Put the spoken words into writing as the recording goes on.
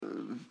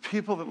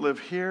people that live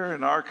here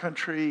in our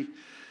country,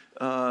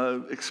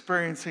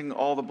 experiencing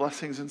all the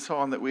blessings and so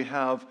on that we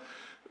have,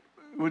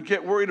 would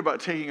get worried about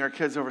taking our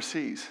kids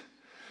overseas.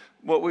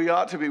 What we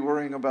ought to be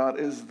worrying about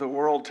is the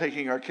world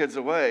taking our kids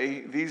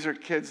away. These are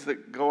kids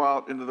that go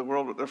out into the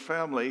world with their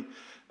family,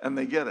 and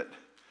they get it.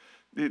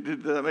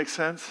 Did that make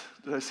sense?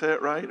 Did I say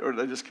it right, or did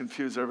I just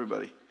confuse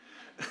everybody?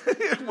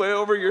 Way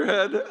over your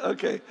head?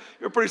 Okay.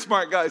 You're a pretty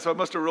smart guy, so I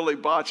must have really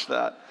botched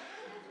that.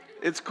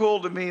 It's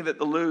cool to me that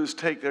the Lus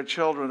take their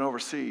children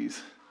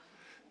overseas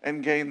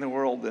and gain the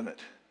world in it.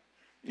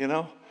 You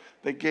know?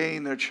 They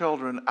gain their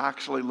children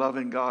actually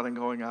loving God and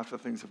going after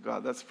things of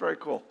God. That's very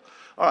cool.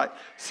 All right,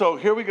 so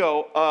here we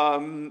go.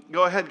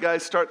 Go ahead,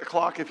 guys. Start the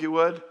clock if you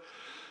would.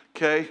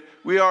 Okay.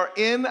 We are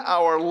in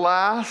our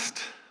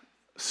last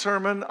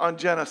sermon on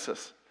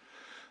Genesis.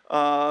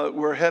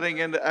 We're heading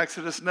into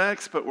Exodus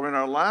next, but we're in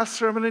our last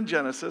sermon in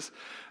Genesis.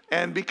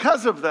 And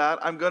because of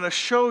that, I'm going to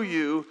show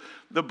you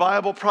the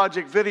Bible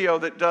Project video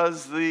that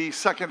does the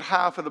second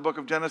half of the book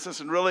of Genesis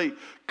and really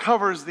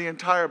covers the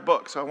entire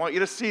book. So I want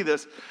you to see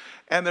this.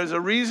 And there's a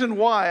reason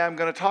why I'm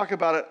going to talk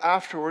about it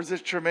afterwards.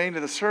 It's germane to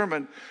the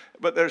sermon.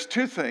 But there's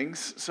two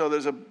things. So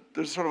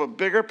there's sort of a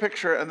bigger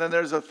picture, and then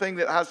there's a thing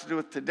that has to do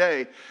with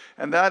today.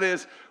 And that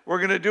is, we're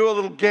going to do a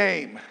little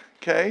game,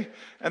 okay?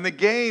 And the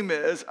game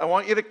is, I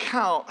want you to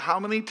count how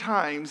many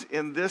times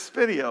in this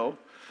video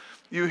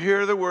you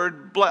hear the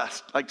word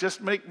blessed. Like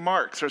just make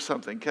marks or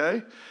something,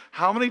 okay?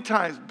 How many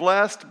times?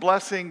 Blessed,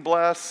 blessing,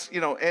 bless,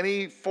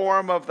 any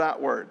form of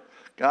that word.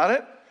 Got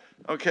it?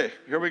 Okay,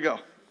 here we go.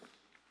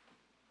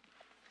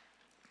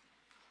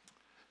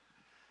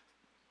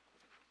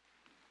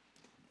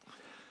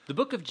 The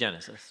book of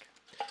Genesis.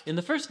 In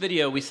the first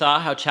video, we saw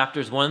how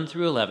chapters 1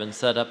 through 11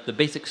 set up the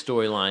basic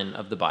storyline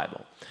of the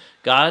Bible.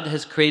 God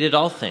has created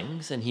all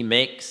things, and he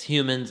makes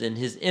humans in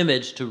his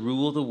image to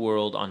rule the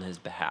world on his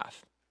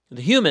behalf.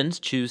 The humans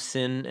choose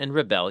sin and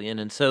rebellion,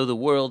 and so the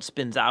world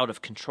spins out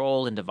of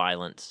control into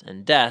violence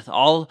and death,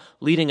 all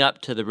leading up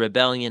to the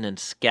rebellion and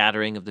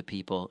scattering of the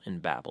people in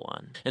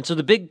Babylon. And so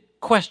the big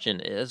question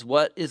is,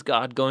 what is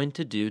God going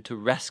to do to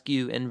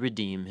rescue and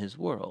redeem his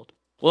world?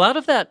 Well, out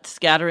of that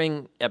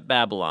scattering at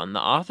Babylon,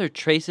 the author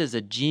traces a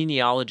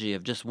genealogy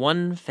of just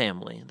one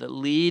family that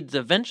leads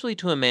eventually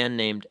to a man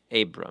named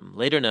Abram,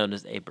 later known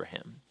as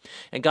Abraham.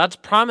 And God's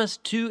promise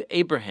to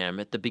Abraham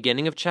at the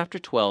beginning of chapter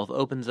 12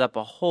 opens up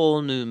a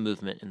whole new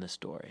movement in the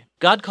story.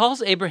 God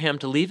calls Abraham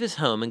to leave his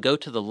home and go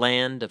to the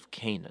land of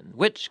Canaan,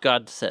 which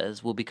God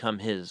says will become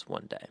his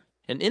one day.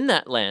 And in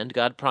that land,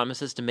 God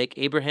promises to make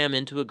Abraham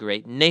into a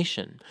great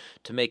nation,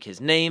 to make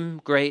his name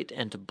great,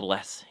 and to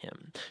bless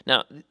him.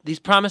 Now, these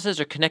promises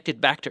are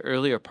connected back to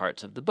earlier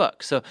parts of the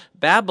book. So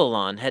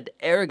Babylon had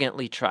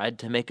arrogantly tried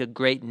to make a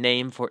great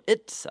name for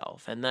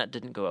itself, and that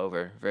didn't go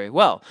over very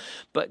well.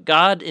 But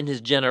God, in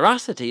his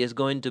generosity, is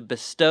going to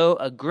bestow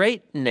a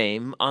great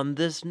name on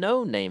this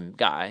no-name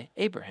guy,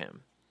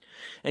 Abraham.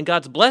 And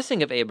God's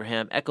blessing of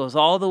Abraham echoes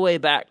all the way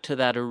back to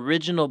that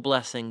original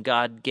blessing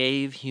God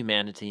gave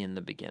humanity in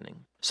the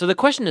beginning. So the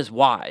question is,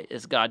 why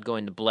is God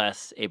going to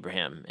bless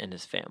Abraham and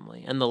his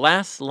family? And the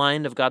last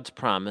line of God's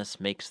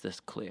promise makes this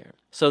clear.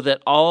 So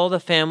that all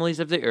the families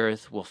of the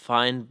earth will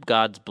find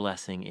God's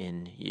blessing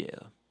in you.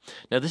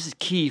 Now, this is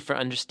key for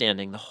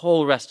understanding the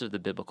whole rest of the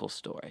biblical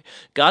story.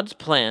 God's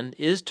plan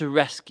is to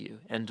rescue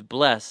and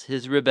bless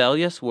his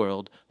rebellious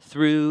world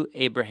through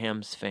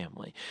Abraham's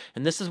family.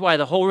 And this is why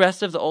the whole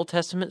rest of the Old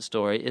Testament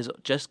story is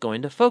just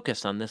going to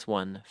focus on this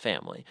one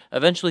family,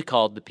 eventually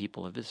called the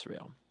people of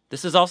Israel.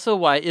 This is also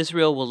why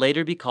Israel will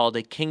later be called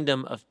a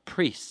kingdom of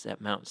priests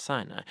at Mount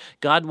Sinai.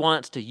 God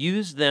wants to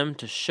use them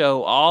to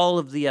show all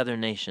of the other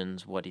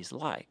nations what he's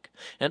like.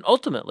 And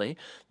ultimately,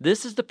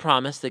 this is the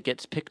promise that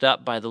gets picked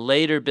up by the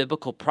later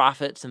biblical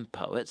prophets and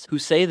poets who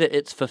say that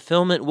its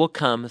fulfillment will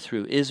come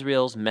through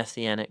Israel's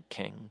messianic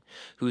king,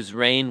 whose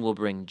reign will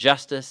bring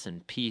justice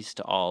and peace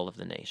to all of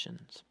the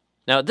nations.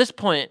 Now, at this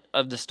point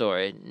of the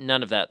story,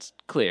 none of that's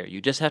clear.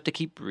 You just have to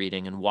keep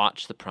reading and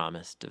watch the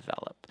promise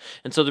develop.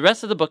 And so the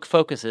rest of the book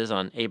focuses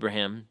on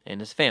Abraham and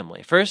his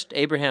family. First,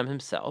 Abraham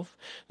himself,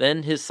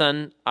 then his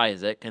son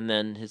Isaac, and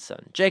then his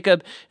son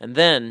Jacob, and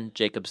then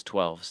Jacob's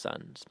 12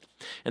 sons.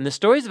 And the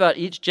stories about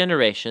each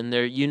generation,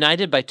 they're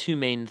united by two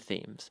main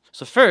themes.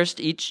 So first,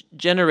 each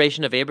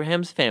generation of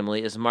Abraham's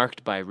family is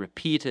marked by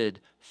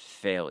repeated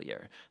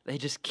failure. They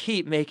just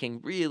keep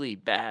making really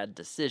bad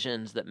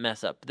decisions that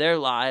mess up their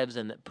lives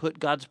and that put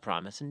God's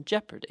promise in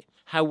jeopardy.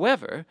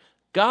 However,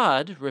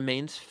 God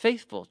remains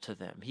faithful to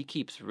them. He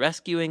keeps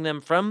rescuing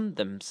them from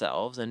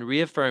themselves and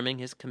reaffirming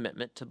his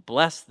commitment to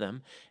bless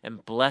them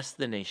and bless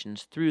the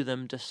nations through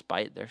them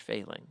despite their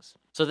failings.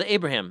 So the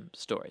Abraham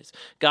stories.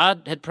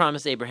 God had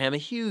promised Abraham a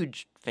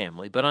huge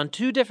family, but on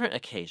two different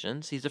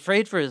occasions, he's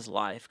afraid for his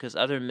life because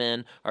other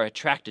men are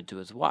attracted to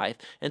his wife,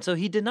 and so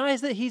he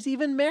denies that he's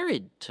even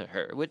married to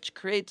her, which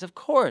creates, of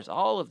course,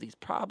 all of these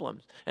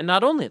problems. And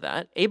not only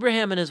that,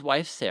 Abraham and his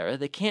wife Sarah,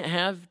 they can't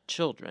have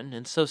children,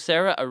 and so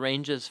Sarah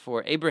arranges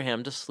for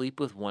Abraham to sleep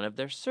with one of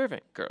their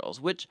servant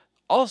girls, which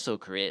also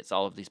creates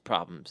all of these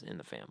problems in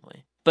the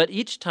family. But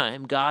each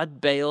time, God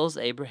bails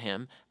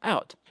Abraham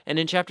out. And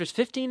in chapters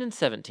 15 and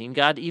 17,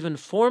 God even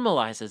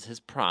formalizes his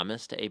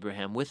promise to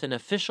Abraham with an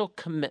official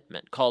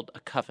commitment called a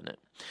covenant.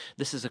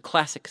 This is a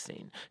classic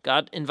scene.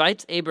 God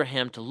invites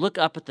Abraham to look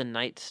up at the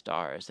night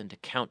stars and to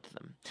count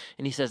them.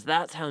 And he says,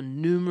 that's how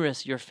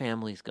numerous your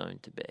family is going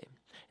to be.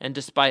 And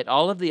despite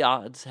all of the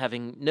odds,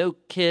 having no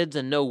kids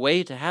and no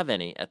way to have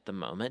any at the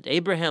moment,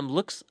 Abraham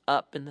looks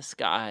up in the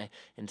sky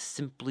and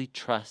simply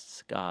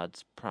trusts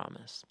God's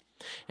promise.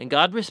 And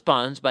God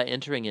responds by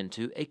entering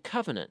into a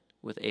covenant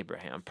with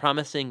Abraham,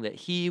 promising that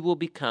he will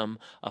become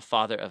a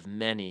father of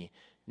many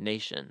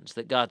nations,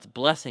 that God's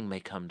blessing may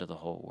come to the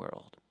whole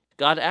world.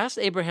 God asks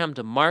Abraham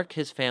to mark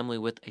his family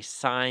with a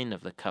sign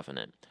of the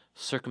covenant,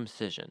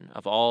 circumcision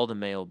of all the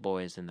male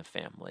boys in the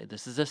family.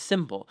 This is a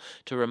symbol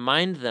to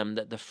remind them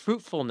that the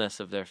fruitfulness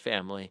of their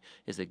family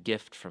is a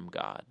gift from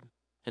God.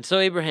 And so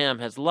Abraham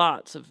has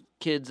lots of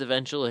kids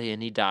eventually,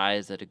 and he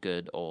dies at a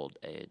good old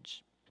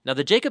age. Now,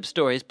 the Jacob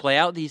stories play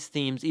out these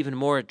themes even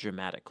more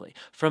dramatically.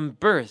 From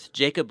birth,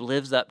 Jacob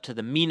lives up to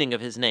the meaning of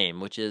his name,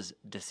 which is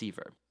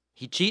deceiver.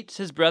 He cheats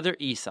his brother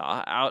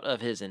Esau out of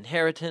his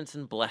inheritance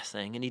and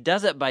blessing, and he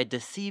does it by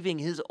deceiving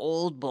his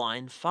old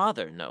blind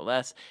father, no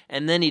less,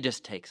 and then he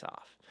just takes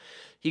off.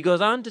 He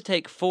goes on to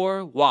take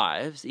 4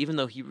 wives, even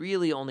though he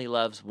really only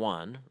loves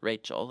one,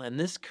 Rachel, and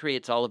this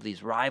creates all of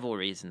these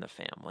rivalries in the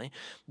family.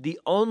 The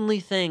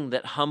only thing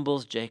that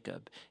humbles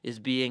Jacob is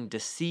being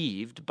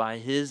deceived by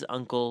his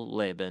uncle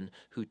Laban,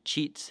 who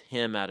cheats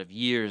him out of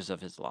years of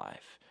his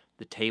life.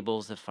 The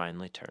tables have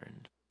finally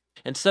turned.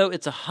 And so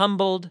it's a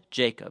humbled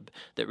Jacob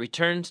that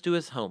returns to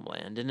his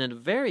homeland. And in a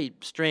very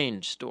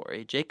strange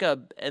story,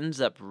 Jacob ends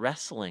up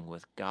wrestling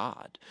with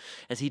God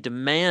as he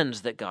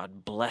demands that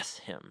God bless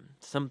him.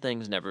 Some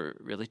things never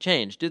really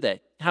change, do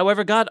they?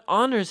 However, God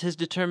honors his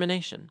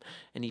determination,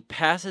 and he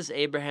passes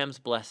Abraham's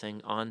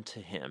blessing on to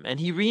him. And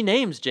he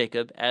renames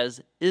Jacob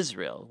as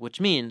Israel, which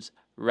means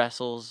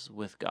wrestles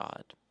with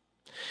God.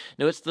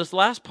 Now, it's this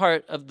last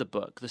part of the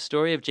book, the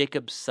story of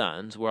Jacob's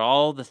sons, where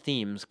all the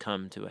themes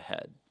come to a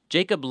head.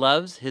 Jacob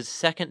loves his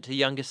second to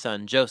youngest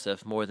son,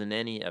 Joseph, more than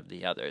any of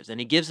the others, and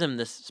he gives him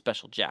this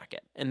special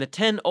jacket. And the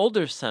 10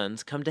 older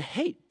sons come to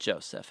hate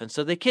Joseph, and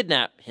so they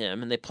kidnap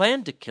him, and they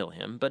plan to kill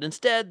him, but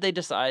instead they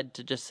decide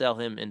to just sell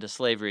him into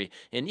slavery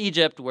in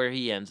Egypt, where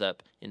he ends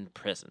up in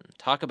prison.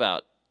 Talk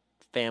about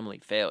family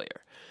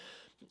failure.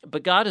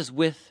 But God is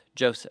with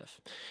Joseph,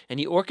 and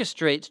he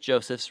orchestrates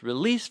Joseph's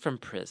release from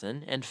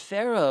prison, and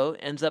Pharaoh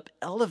ends up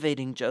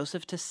elevating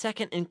Joseph to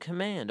second in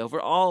command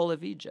over all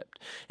of Egypt.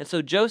 And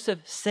so Joseph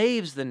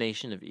saves the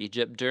nation of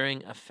Egypt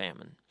during a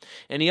famine.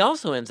 And he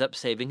also ends up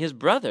saving his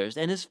brothers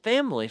and his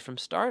family from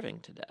starving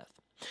to death.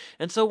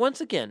 And so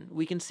once again,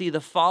 we can see the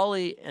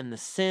folly and the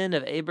sin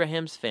of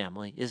Abraham's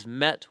family is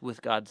met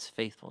with God's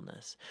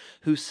faithfulness,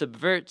 who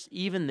subverts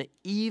even the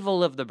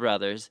evil of the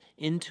brothers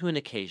into an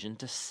occasion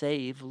to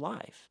save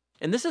life.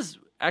 And this is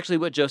actually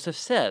what Joseph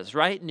says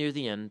right near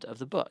the end of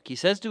the book. He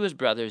says to his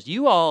brothers,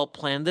 "You all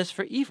planned this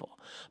for evil,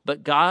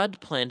 but God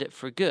planned it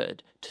for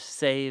good, to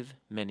save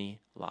many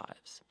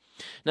lives."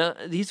 Now,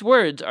 these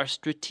words are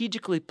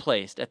strategically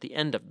placed at the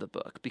end of the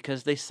book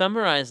because they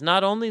summarize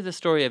not only the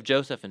story of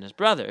Joseph and his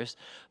brothers,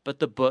 but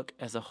the book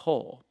as a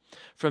whole.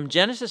 From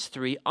Genesis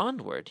 3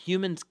 onward,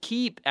 humans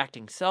keep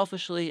acting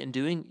selfishly and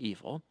doing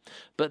evil,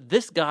 but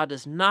this God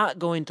is not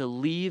going to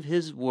leave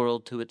his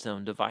world to its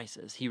own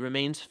devices. He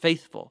remains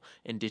faithful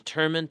and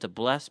determined to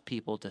bless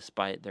people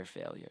despite their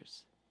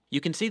failures. You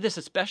can see this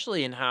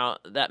especially in how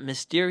that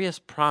mysterious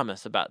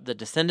promise about the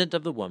descendant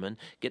of the woman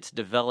gets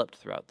developed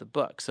throughout the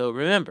book. So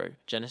remember,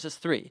 Genesis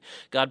 3,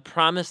 God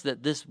promised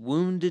that this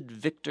wounded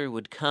victor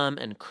would come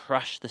and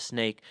crush the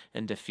snake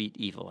and defeat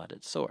evil at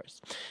its source.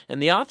 And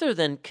the author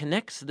then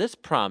connects this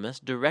promise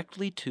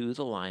directly to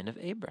the line of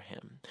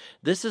Abraham.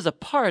 This is a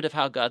part of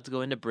how God's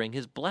going to bring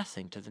his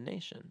blessing to the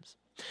nations.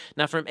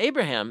 Now, from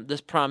Abraham, this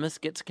promise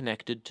gets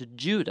connected to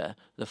Judah,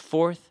 the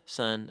 4th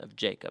son of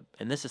Jacob.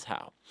 And this is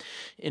how.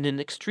 In an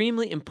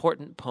extremely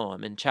important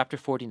poem in chapter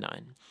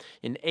 49,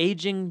 in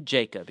aging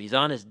Jacob, he's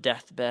on his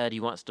deathbed, he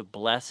wants to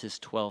bless his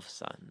 12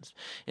 sons.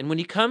 And when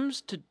he comes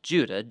to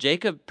Judah,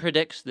 Jacob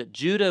predicts that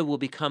Judah will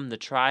become the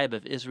tribe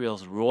of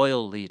Israel's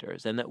royal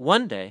leaders, and that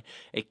one day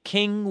a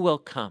king will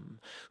come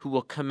who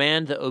will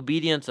command the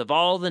obedience of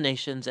all the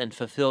nations and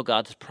fulfill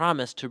God's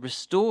promise to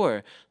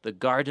restore the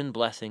garden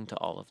blessing to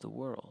all of the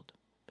world.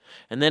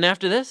 And then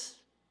after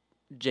this,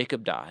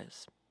 Jacob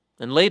dies.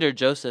 And later,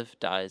 Joseph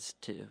dies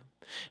too.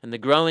 And the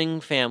growing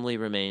family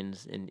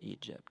remains in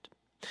Egypt.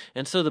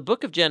 And so the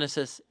book of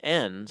Genesis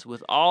ends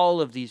with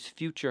all of these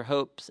future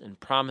hopes and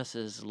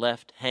promises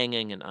left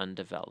hanging and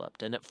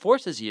undeveloped. And it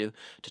forces you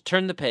to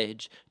turn the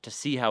page to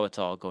see how it's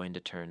all going to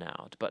turn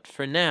out. But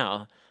for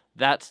now,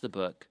 that's the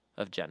book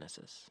of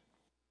Genesis.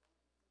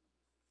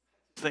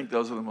 I think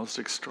those are the most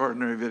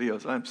extraordinary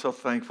videos. I'm so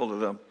thankful to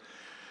them.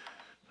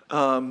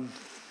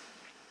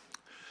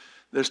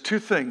 There's 2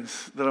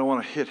 things that I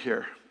want to hit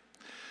here.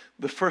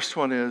 The first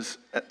one is,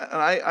 and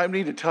I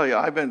need to tell you,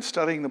 I've been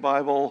studying the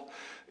Bible,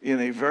 in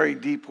a very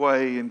deep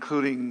way,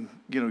 including,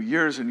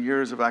 years and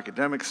years of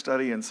academic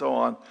study and so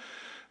on.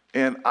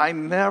 And I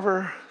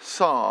never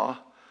saw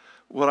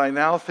what I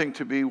now think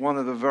to be one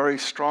of the very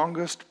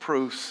strongest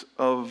proofs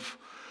of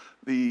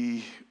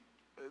the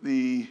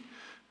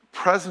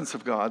presence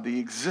of God, the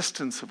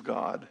existence of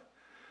God,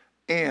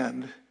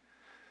 and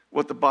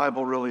what the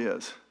Bible really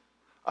is.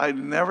 I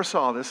never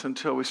saw this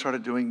until we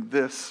started doing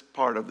this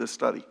part of this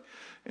study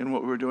and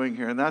what we were doing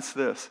here, and that's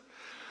this.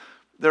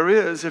 There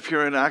is, if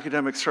you're in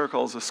academic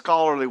circles, a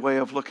scholarly way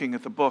of looking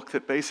at the book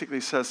that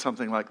basically says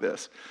something like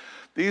this.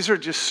 These are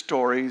just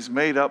stories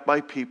made up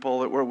by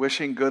people that were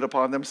wishing good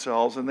upon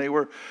themselves, and they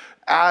were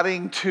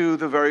adding to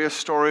the various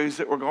stories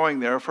that were going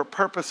there for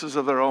purposes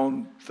of their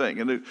own thing.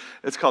 And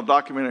it's called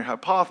documentary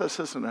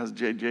hypothesis, and it has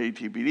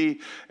JJTBD,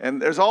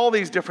 and there's all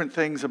these different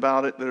things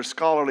about it that are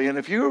scholarly. And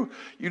if you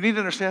need to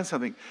understand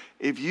something.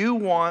 If you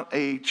want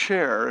a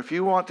chair, if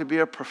you want to be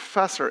a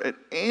professor at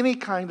any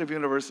kind of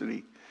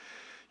university,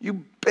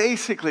 you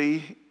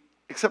basically,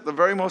 except the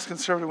very most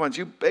conservative ones,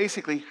 you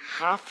basically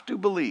have to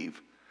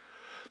believe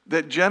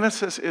that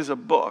Genesis is a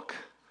book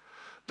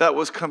that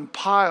was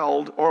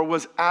compiled or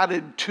was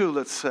added to,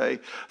 let's say.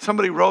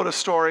 Somebody wrote a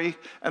story,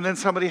 and then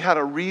somebody had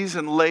a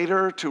reason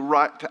later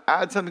to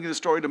add something to the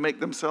story to make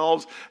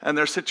themselves and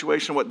their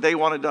situation what they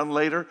wanted done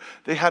later.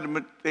 They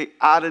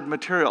added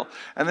material.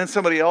 And then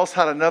somebody else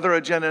had another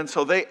agenda, and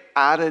so they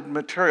added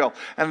material.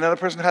 And another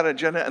person had an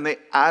agenda, and they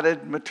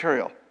added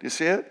material. Do you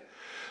see it?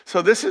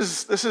 So this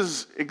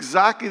is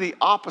exactly the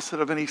opposite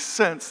of any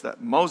sense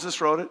that Moses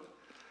wrote it,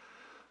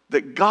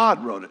 that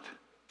God wrote it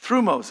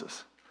through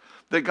Moses,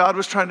 that God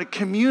was trying to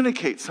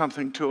communicate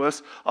something to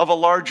us of a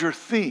larger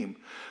theme.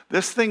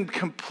 This thing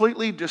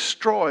completely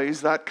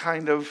destroys that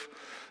kind of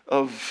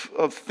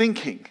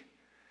thinking.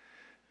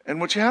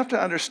 And what you have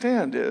to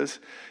understand is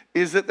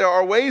that there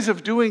are ways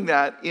of doing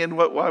that in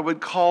what I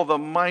would call the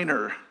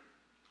minor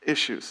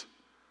issues.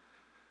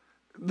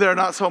 They're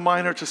not so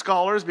minor to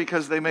scholars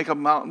because they make a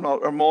mountain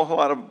or molehill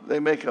out of,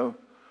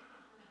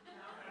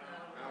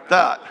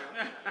 that.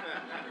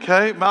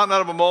 Okay, mountain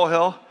out of a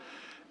molehill.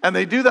 And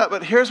they do that,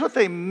 but here's what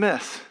they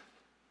miss.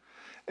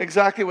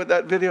 Exactly what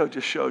that video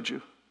just showed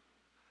you.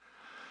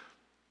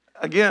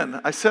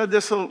 Again, I said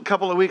this a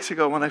couple of weeks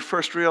ago when I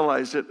first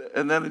realized it,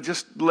 and then it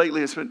just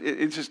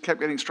kept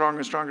getting stronger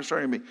and stronger and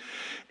stronger in me.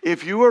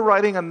 If you were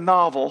writing a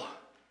novel,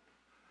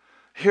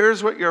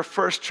 here's what your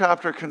first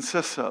chapter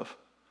consists of.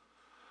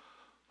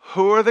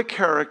 Who are the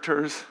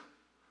characters?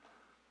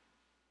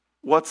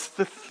 What's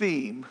the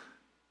theme?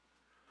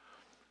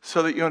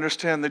 So that you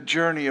understand the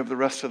journey of the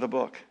rest of the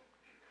book.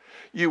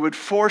 You would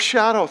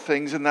foreshadow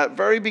things in that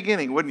very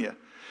beginning, wouldn't you?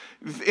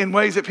 In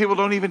ways that people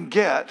don't even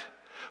get.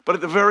 But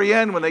at the very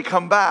end, when they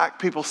come back,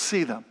 people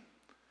see them.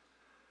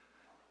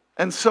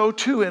 And so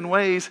too in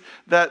ways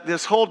that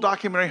this whole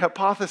documentary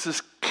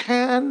hypothesis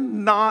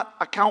cannot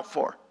account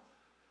for.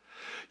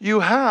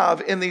 You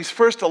have in these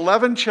first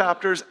 11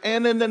 chapters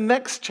and in the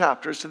next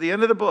chapters to the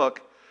end of the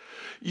book,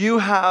 you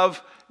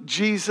have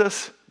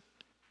Jesus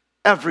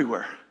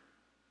everywhere.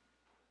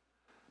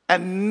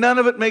 And none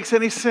of it makes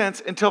any sense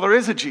until there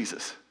is a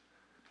Jesus.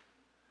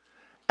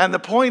 And the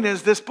point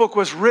is, this book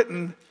was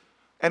written,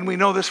 and we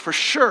know this for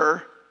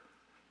sure,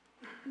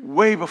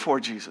 way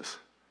before Jesus.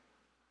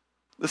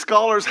 The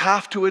scholars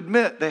have to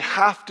admit, they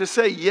have to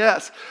say,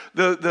 yes,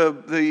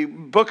 the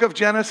book of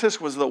Genesis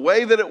was the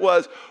way that it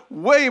was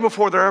way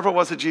before there ever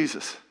was a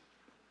Jesus.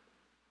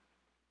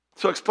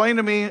 So explain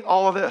to me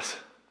all of this.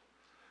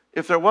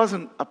 If there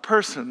wasn't a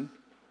person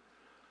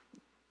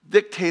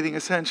dictating,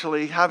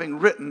 essentially, having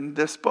written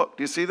this book.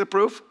 Do you see the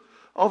proof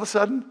all of a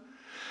sudden?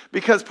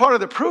 Because part of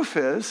the proof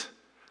is,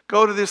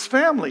 go to this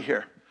family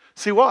here.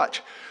 See,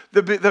 watch.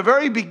 The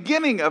very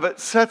beginning of it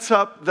sets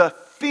up the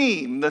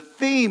theme. The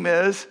theme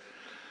is,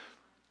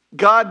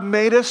 God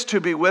made us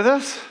to be with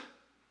us,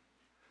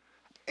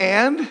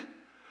 and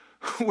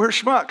we're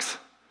schmucks.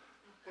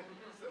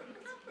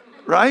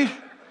 Right?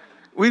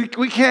 We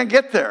can't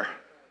get there.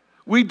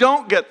 We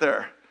don't get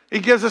there. He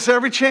gives us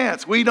every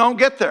chance. We don't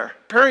get there,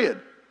 period.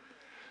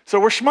 So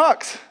we're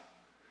schmucks.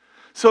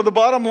 So the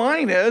bottom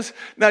line is,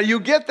 now you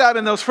get that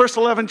in those first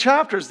 11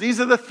 chapters.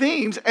 These are the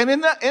themes. And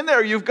in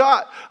there you've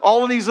got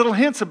all of these little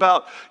hints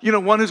about,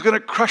 one who's going to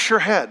crush your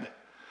head.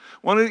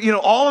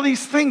 All of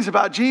these things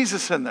about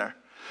Jesus in there.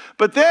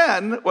 But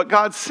then what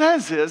God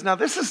says is, now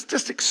this is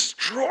just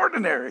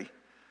extraordinary.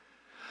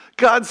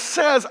 God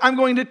says, I'm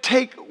going to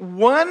take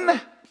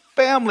one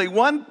family,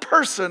 one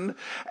person,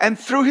 and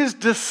through his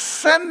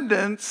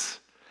descendants,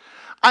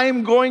 I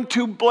am going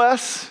to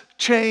bless,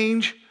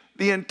 change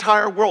the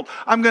entire world.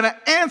 I'm going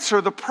to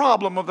answer the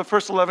problem of the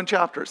first 11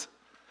 chapters.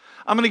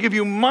 I'm going to give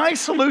you my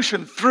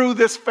solution through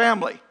this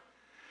family.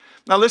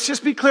 Now let's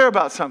just be clear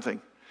about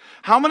something.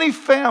 How many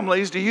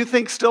families do you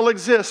think still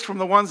exist from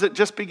the ones that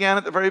just began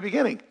at the very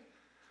beginning?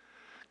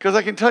 Because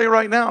I can tell you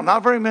right now,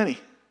 not very many.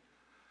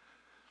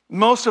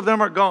 Most of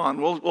them are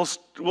gone. We'll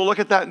look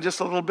at that in just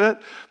a little bit.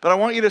 But I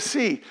want you to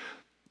see,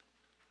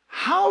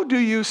 how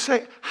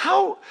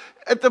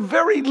at the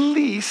very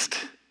least,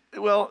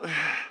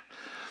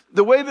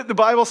 the way that the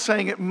Bible's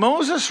saying it,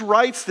 Moses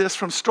writes this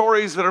from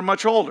stories that are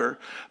much older,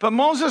 but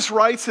Moses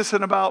writes this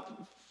in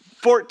about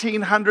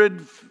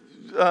 1400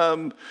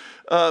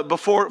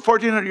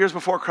 years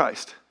before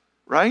Christ,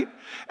 right?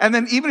 And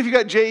then even if you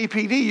got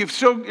JEPD,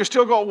 you're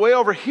still going way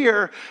over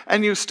here,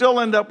 and you still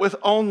end up with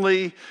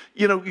only,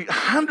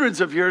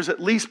 hundreds of years at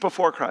least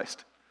before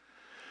Christ.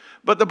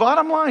 But the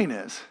bottom line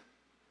is,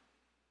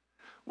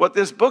 what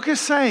this book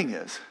is saying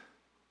is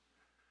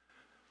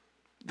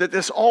that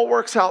this all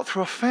works out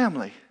through a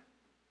family.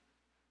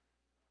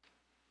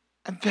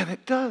 And then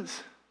it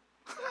does.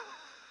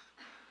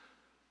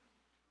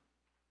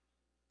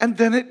 And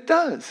then it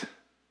does.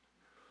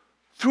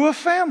 Through a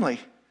family.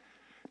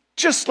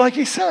 Just like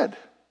he said.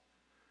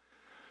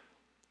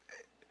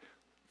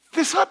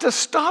 This ought to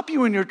stop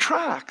you in your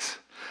tracks.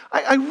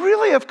 I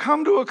really have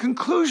come to a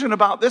conclusion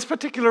about this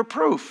particular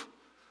proof.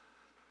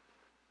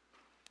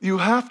 You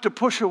have to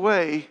push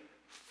away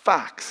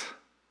facts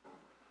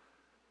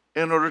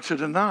in order to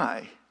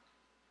deny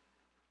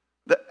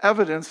the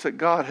evidence that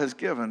God has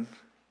given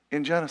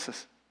in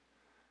Genesis.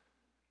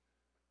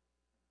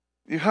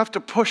 You have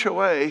to push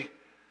away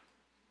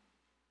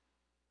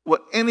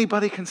what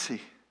anybody can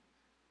see.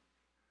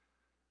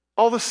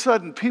 All of a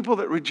sudden, people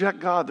that reject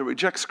God, that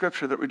reject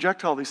Scripture, that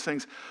reject all these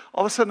things,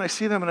 all of a sudden I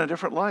see them in a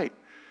different light.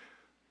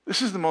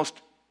 This is the most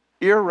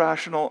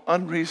irrational,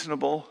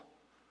 unreasonable,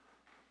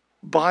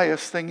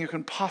 biased thing you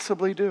can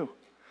possibly do.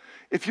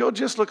 If you'll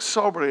just look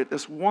soberly at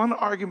this one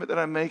argument that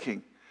I'm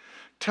making,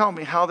 tell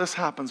me how this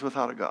happens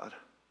without a God.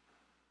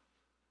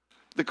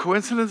 The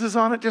coincidences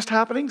on it just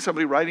happening,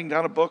 somebody writing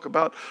down a book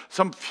about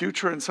some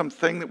future and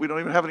something that we don't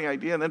even have any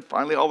idea, and then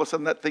finally all of a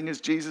sudden that thing is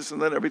Jesus, and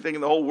then everything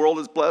in the whole world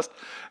is blessed,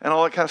 and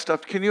all that kind of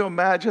stuff. Can you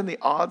imagine the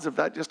odds of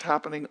that just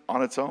happening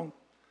on its own?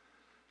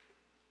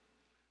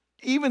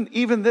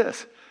 Even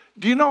this.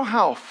 Do you know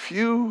how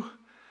few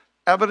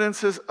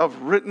evidences of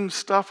written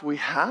stuff we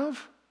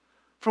have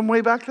from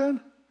way back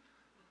then?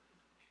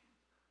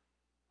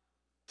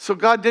 So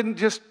God didn't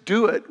just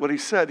do it, what he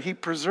said, he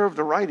preserved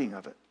the writing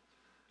of it.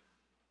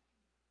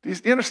 Do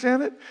you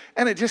understand it?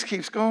 And it just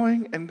keeps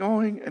going and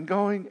going and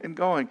going and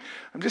going.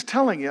 I'm just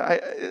telling you,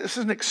 this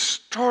is an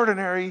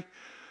extraordinary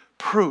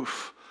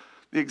proof.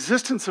 The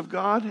existence of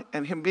God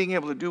and him being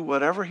able to do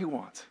whatever he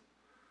wants.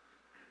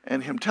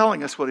 And him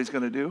telling us what he's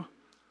going to do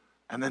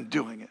and then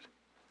doing it.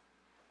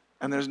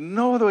 And there's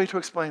no other way to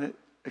explain it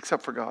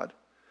except for God.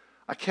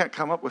 I can't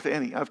come up with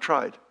any. I've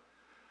tried.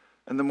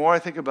 And the more I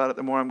think about it,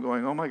 the more I'm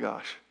going, oh my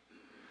gosh.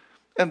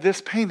 And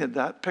this painted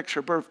that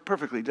picture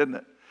perfectly, didn't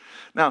it?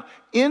 Now,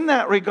 in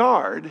that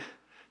regard,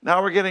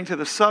 now we're getting to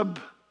the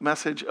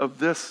sub-message of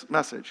this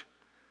message.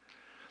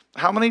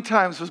 How many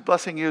times was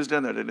blessing used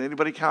in there? Did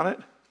anybody count it?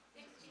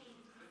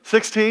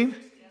 16?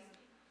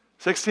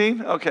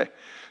 16? Okay.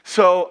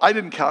 So I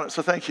didn't count it,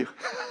 so thank you.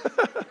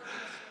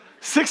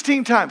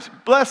 16 times.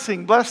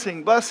 Blessing,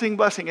 blessing, blessing,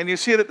 blessing. And you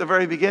see it at the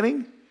very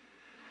beginning.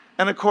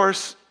 And of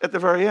course, at the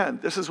very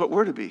end. This is what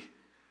we're to be.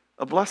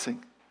 A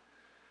blessing.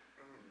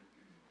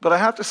 But I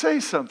have to say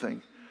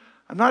something.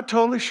 I'm not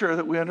totally sure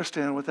that we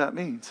understand what that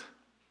means.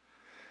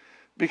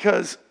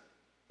 Because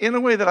in a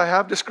way that I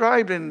have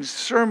described in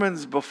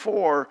sermons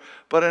before,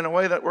 but in a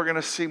way that we're going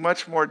to see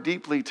much more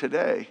deeply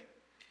today,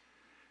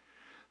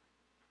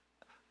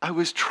 I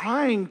was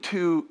trying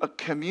to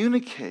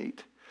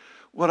communicate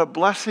what a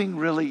blessing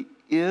really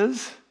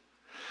is.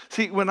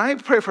 See, when I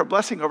pray for a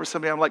blessing over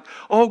somebody, I'm like,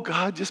 oh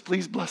God, just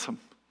please bless them.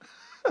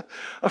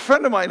 A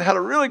friend of mine had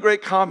a really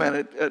great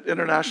comment at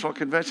International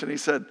Convention. He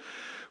said,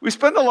 we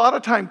spend a lot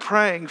of time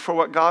praying for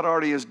what God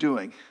already is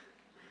doing.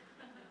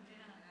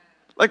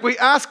 Like we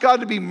ask God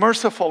to be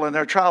merciful in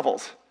their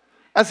travels,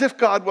 as if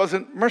God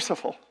wasn't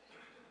merciful.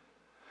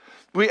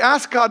 We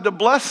ask God to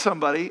bless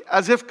somebody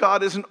as if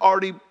God isn't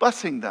already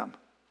blessing them.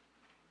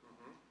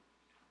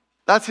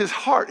 That's his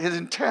heart, his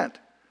intent.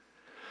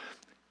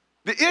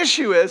 The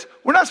issue is,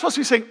 we're not supposed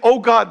to be saying, oh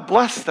God,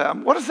 bless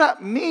them. What does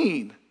that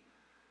mean?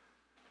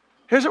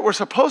 Here's what we're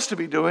supposed to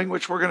be doing,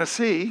 which we're going to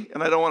see,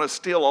 and I don't want to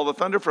steal all the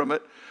thunder from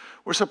it.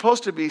 We're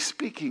supposed to be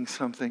speaking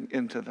something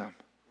into them.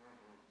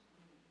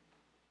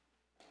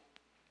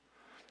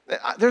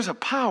 There's a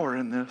power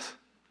in this.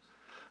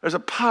 There's a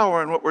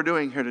power in what we're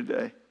doing here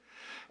today.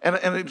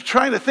 And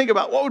trying to think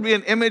about what would be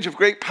an image of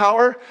great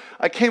power,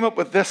 I came up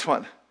with this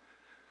one.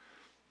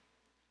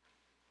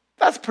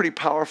 That's pretty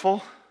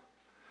powerful.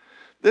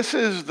 This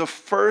is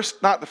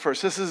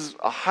this is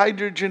a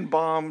hydrogen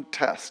bomb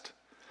test.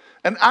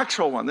 An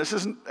actual one. This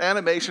isn't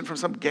animation from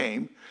some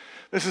game.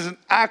 This is an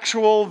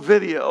actual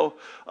video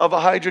of a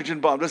hydrogen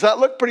bomb. Does that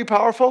look pretty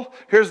powerful?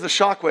 Here's the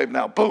shockwave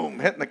now. Boom,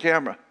 hitting the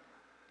camera.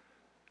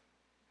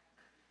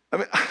 I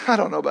mean, I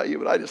don't know about you,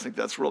 but I just think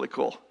that's really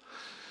cool.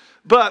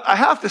 But I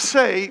have to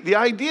say, the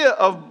idea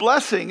of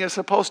blessing is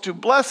supposed to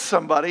bless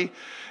somebody,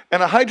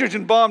 and a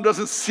hydrogen bomb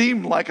doesn't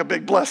seem like a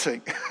big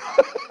blessing.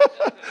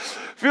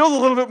 Feels a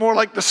little bit more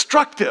like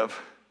destructive.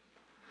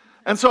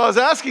 And so I was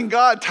asking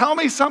God, tell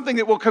me something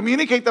that will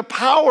communicate the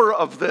power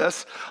of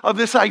this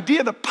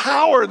idea, the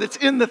power that's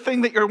in the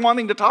thing that you're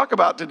wanting to talk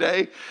about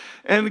today.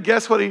 And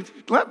guess what he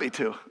led me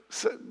to?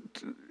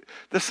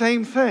 The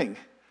same thing,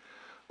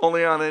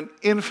 only on an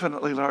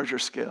infinitely larger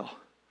scale.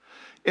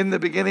 In the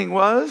beginning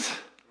was.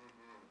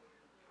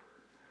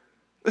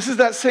 This is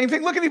that same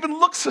thing. Look, it even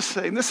looks the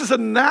same. This is a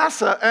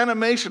NASA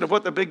animation of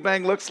what the Big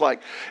Bang looks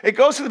like. It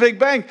goes to the Big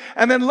Bang,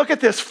 and then look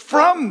at this.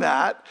 From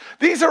that,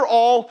 these are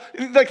all,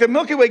 like the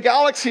Milky Way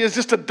galaxy is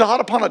just a dot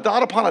upon a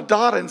dot upon a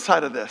dot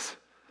inside of this.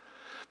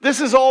 This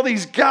is all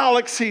these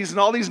galaxies and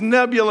all these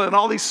nebulae and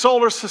all these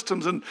solar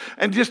systems and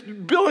just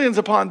billions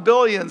upon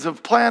billions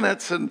of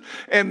planets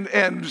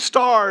and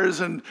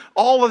stars and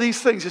all of these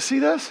things. You see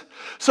this?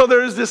 So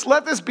there's this,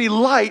 let this be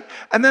light,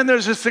 and then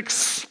there's this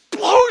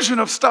explosion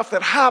of stuff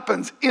that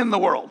happens in the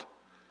world.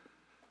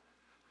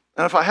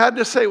 And if I had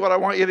to say what I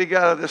want you to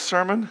get out of this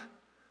sermon,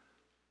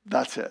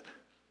 that's it.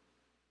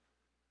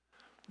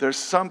 There's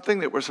something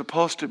that we're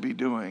supposed to be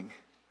doing,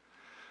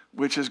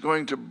 which is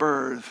going to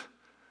birth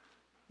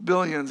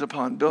billions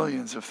upon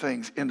billions of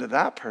things into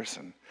that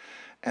person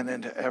and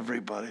into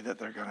everybody that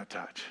they're going to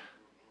touch.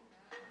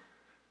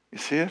 You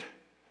see it?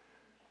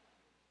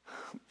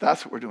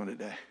 That's what we're doing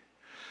today.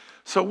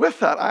 So with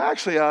that, I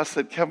actually asked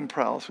that Kevin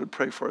Prowse would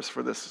pray for us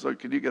for this. So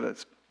could you get a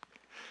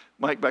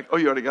mic back? Oh,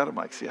 you already got a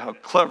mic. See how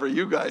clever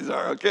you guys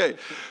are. Okay.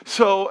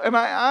 So, and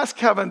I asked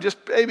Kevin, just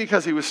A,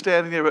 because he was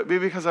standing there, but B,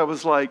 because I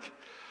was like,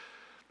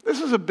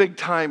 this is a big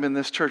time in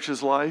this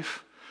church's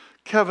life.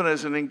 Kevin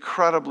is an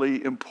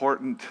incredibly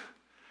important.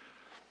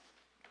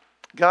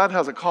 God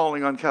has a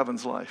calling on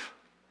Kevin's life.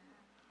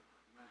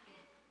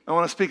 I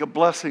want to speak a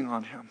blessing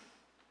on him.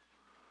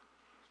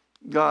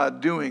 God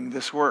doing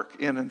this work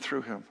in and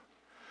through him.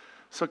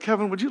 So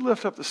Kevin, would you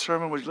lift up the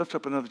sermon? Would you lift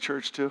up another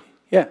church too?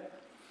 Yeah.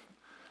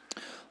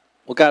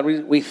 Well, God,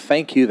 we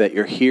thank you that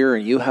you're here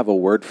and you have a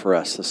word for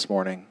us this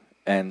morning.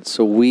 And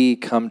so we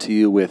come to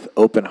you with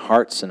open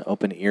hearts and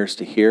open ears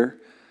to hear.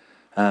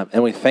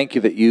 And we thank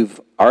you that you've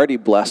already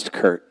blessed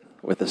Kurt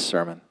with this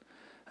sermon.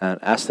 And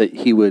ask that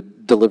he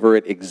would deliver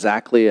it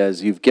exactly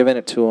as you've given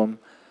it to him.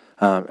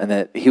 And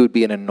that he would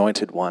be an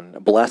anointed one,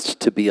 blessed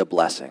to be a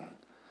blessing.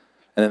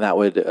 And then that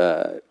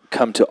would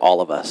come to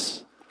all of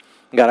us.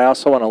 God, I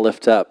also want to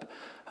lift up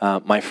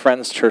my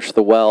friends' church,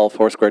 The Well,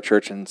 Foursquare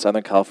Church in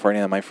Southern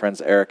California, and my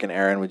friends Eric and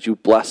Aaron. Would you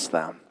bless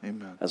them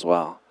Amen. As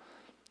well?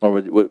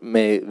 Or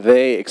may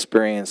they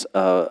experience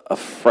a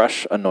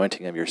fresh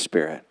anointing of your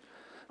Spirit.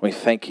 We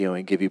thank you and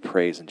we give you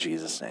praise in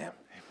Jesus' name.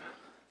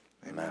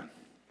 Amen. Amen.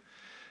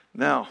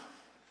 Now,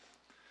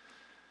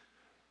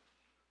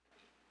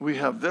 we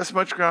have this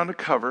much ground to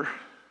cover,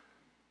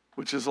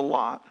 which is a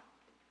lot.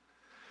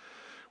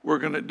 We're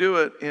going to do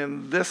it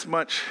in this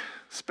much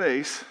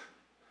space,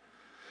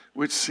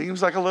 which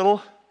seems like a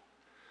little,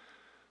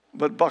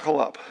 but buckle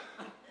up.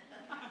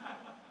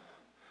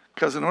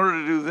 Because in order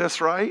to do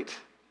this right,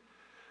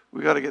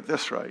 we got to get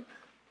this right.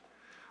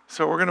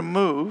 So we're going to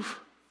move,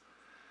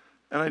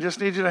 and I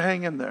just need you to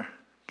hang in there,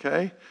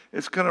 okay?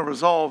 It's going to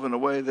resolve in a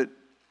way that,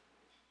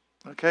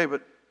 okay,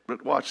 but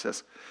watch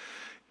this.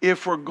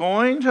 If we're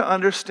going to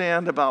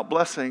understand about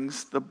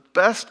blessings, the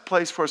best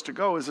place for us to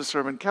go is a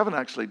sermon Kevin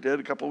actually did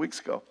a couple weeks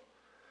ago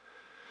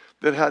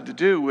that had to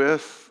do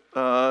with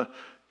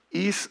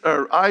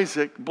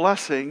Isaac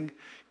blessing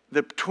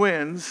the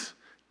twins,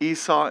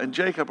 Esau and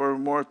Jacob, or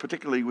more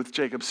particularly with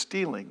Jacob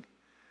stealing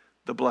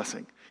the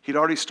blessing. He'd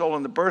already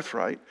stolen the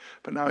birthright,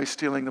 but now he's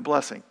stealing the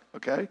blessing,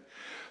 okay?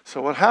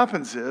 So what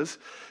happens is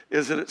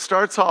that it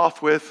starts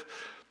off with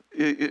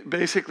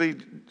basically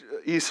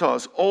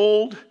Esau's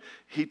old.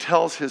 He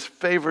tells his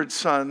favored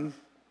son,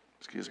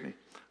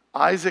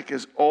 Isaac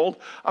is old.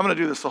 I'm going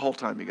to do this the whole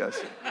time, you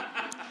guys.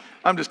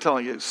 I'm just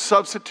telling you,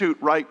 substitute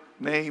right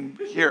name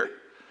here,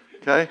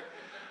 okay?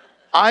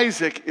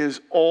 Isaac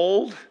is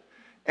old,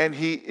 and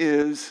he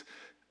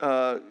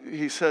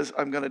says,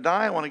 I'm going to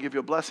die. I want to give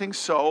you a blessing.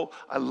 So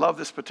I love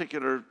this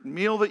particular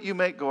meal that you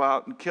make. Go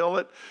out and kill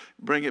it,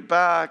 bring it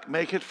back,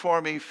 make it for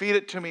me, feed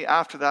it to me.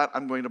 After that,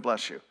 I'm going to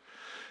bless you.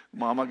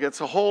 Mama gets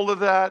a hold of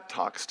that,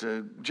 talks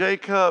to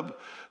Jacob.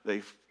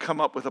 They come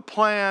up with a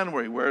plan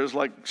where he wears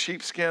like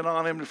sheepskin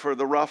on him for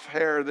the rough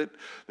hair that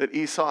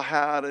Esau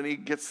had, and he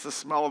gets the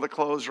smell of the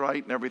clothes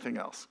right and everything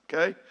else,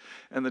 okay?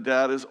 And the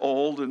dad is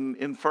old and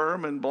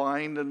infirm and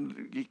blind,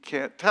 and he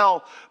can't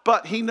tell,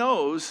 but he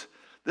knows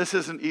this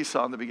isn't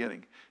Esau in the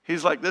beginning.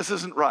 He's like, this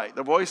isn't right.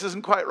 The voice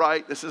isn't quite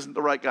right. This isn't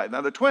the right guy.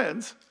 Now, they're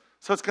twins,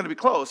 so it's going to be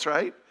close,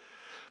 right?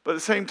 But at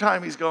the same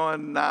time, he's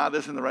going, nah,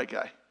 this isn't the right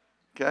guy,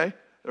 okay?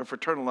 They're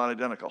fraternal, not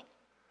identical.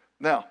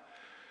 Now,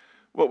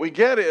 what we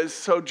get is,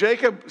 so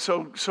Jacob,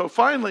 so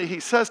finally he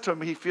says to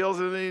him, he feels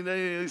it,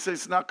 and he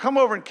says, now come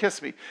over and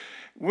kiss me.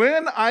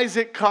 When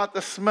Isaac caught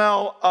the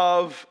smell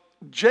of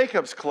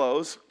Jacob's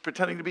clothes,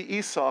 pretending to be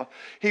Esau,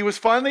 he was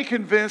finally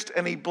convinced,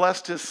 and he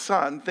blessed his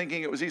son,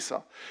 thinking it was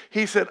Esau.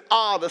 He said,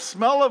 the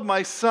smell of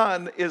my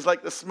son is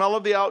like the smell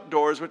of the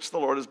outdoors, which the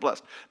Lord has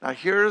blessed. Now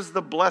here's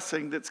the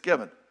blessing that's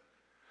given.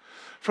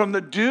 From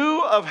the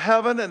dew of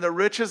heaven and the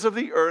riches of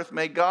the earth,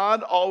 may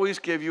God always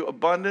give you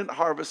abundant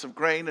harvests of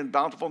grain and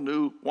bountiful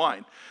new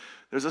wine.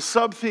 There's a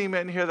sub-theme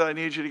in here that I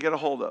need you to get a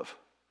hold of.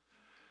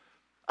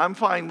 I'm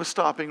fine with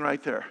stopping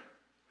right there.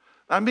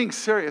 I'm being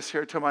serious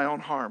here to my own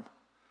harm.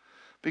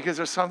 because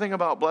there's something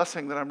about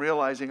blessing that I'm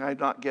realizing I'm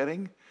not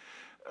getting.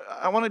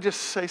 I want to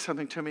just say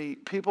something to me.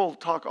 People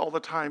talk all the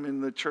time in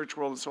the church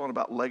world and so on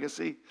about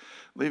legacy,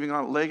 leaving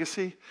on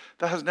legacy.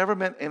 That has never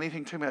meant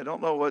anything to me. I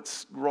don't know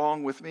what's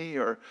wrong with me,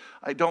 or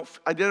I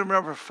didn't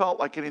ever felt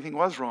like anything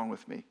was wrong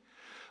with me.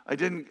 I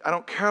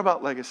don't care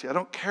about legacy. I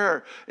don't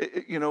care.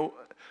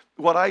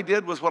 What I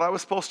did was what I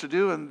was supposed to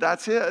do, and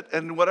that's it.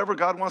 And whatever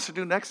God wants to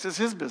do next is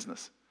his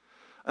business.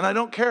 And I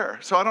don't care.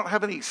 So I don't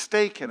have any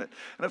stake in it.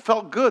 And it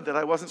felt good that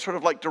I wasn't sort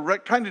of like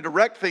trying to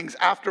direct things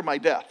after my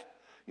death.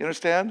 You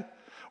understand?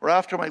 Or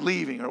after my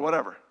leaving or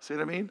whatever. See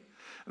what I mean?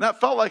 And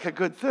that felt like a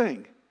good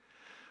thing.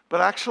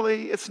 But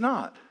actually, it's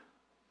not.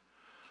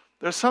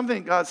 There's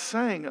something God's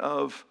saying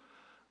of,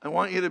 I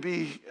want you to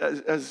be,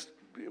 as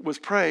was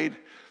prayed,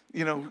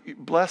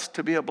 blessed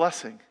to be a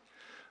blessing.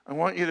 I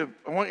want you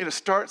to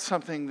start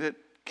something that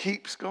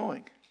keeps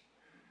going.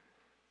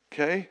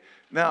 Okay?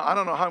 Now, I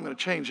don't know how I'm going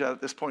to change that at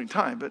this point in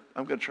time, but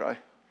I'm going to try.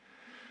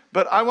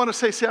 But I want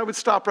to say, I would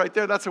stop right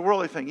there. That's a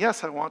worldly thing.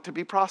 Yes, I want to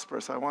be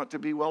prosperous. I want to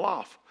be well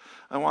off.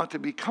 I want to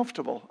be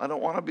comfortable. I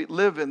don't want to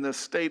live in this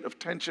state of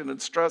tension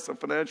and stress and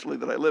financially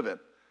that I live in.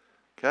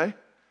 Okay?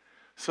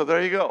 So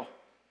there you go.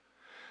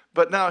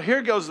 But now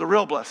here goes the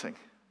real blessing.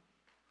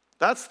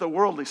 That's the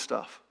worldly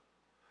stuff.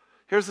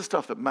 Here's the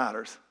stuff that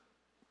matters.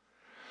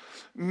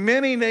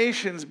 Many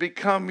nations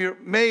become your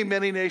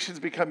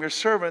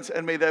servants,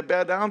 and may they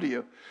bow down to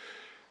you.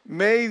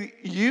 May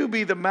you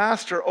be the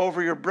master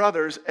over your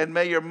brothers, and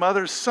may your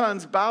mother's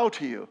sons bow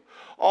to you.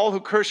 All who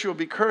curse you will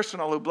be cursed,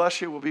 and all who bless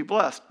you will be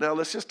blessed. Now,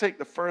 let's just take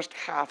the first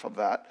half of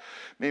that.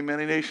 May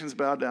many nations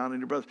bow down, and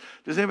your brothers.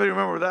 Does anybody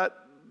remember that?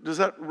 Does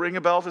that ring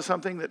a bell to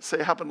something that,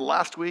 happened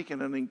last week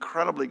in an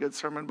incredibly good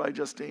sermon by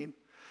Justine?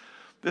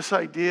 This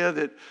idea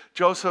that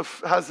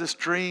Joseph has this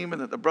dream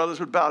and that the brothers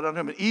would bow down to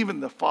him, and even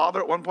the father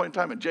at one point in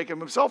time, and Jacob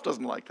himself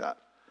doesn't like that.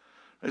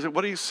 He said,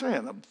 what are you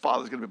saying? The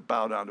father's going to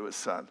bow down to his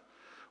son.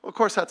 Well, of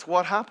course, that's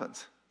what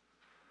happens,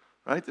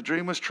 right? The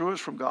dream was true, it was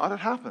from God, it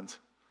happens,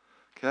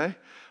 okay?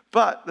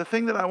 But the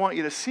thing that I want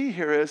you to see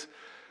here is,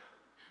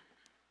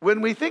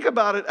 when we think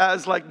about it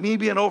as like me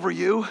being over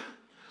you,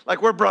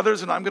 like we're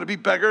brothers and I'm going to be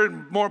bigger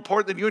and more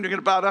important than you and you're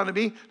going to bow down to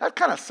me, that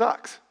kind of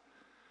sucks,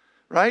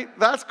 right?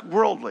 That's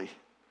worldly.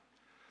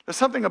 There's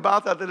something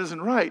about that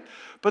isn't right.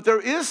 But there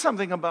is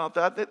something about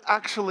that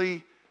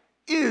actually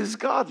is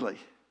godly.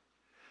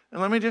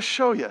 And let me just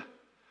show you.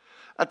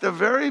 At the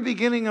very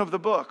beginning of the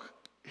book,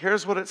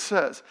 here's what it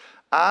says.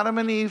 Adam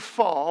and Eve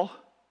fall,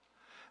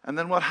 and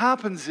then what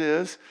happens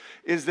is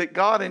that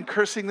God, in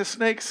cursing the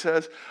snake,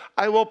 says,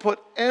 I will put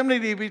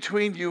enmity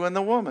between you and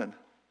the woman,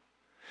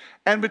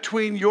 and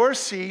between your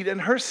seed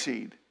and her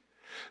seed.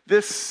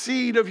 This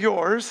seed of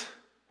yours,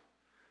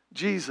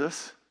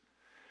 Jesus,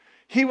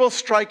 he will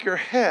strike your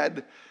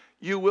head,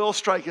 you will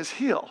strike his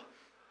heel.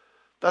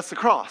 That's the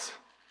cross.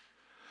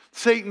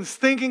 Satan's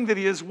thinking that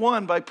he has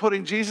won by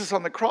putting Jesus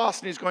on the cross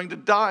and he's going to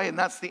die and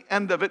that's the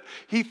end of it.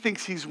 He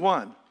thinks he's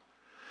won.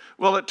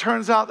 Well, it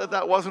turns out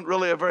that wasn't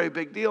really a very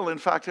big deal. In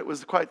fact, it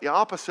was quite the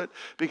opposite,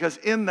 because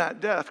in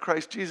that death,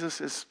 Christ Jesus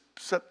is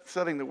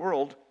setting the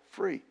world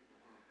free.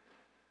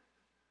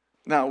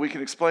 Now, we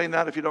can explain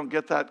that. If you don't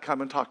get that,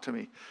 come and talk to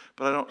me.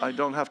 But I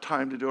don't have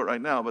time to do it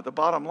right now. But the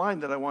bottom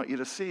line that I want you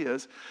to see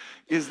is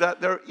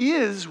that there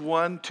is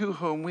one to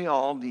whom we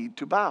all need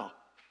to bow.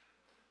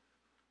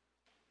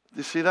 Do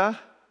you see that?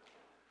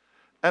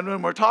 And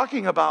when we're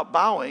talking about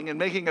bowing and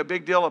making a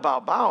big deal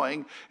about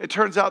bowing, it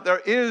turns out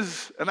there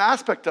is an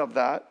aspect of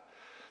that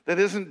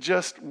isn't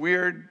just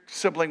weird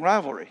sibling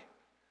rivalry.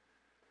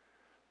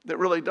 That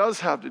really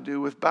does have to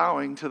do with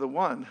bowing to the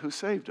one who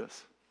saved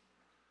us.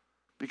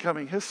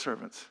 Becoming his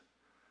servants,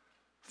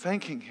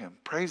 thanking him,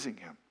 praising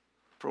him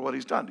for what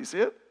he's done. Do you see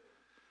it?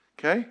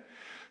 Okay?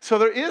 So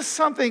there is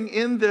something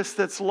in this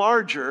that's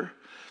larger,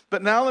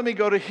 but now let me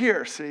go to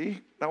here, see?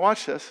 Now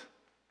watch this.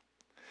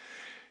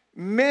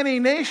 Many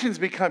nations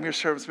become your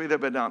servants, may they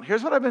bow down.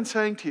 Here's what I've been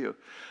saying to you.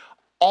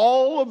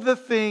 All of the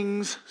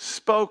things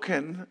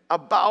spoken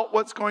about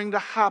what's going to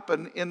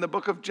happen in the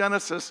book of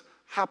Genesis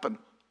happen.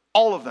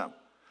 All of them.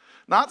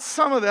 Not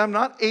some of them,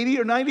 not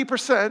 80 or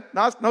 90%,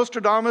 not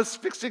Nostradamus,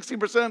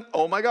 60%,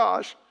 oh my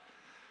gosh,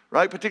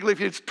 right? Particularly if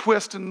you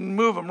twist and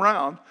move them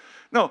around.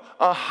 No,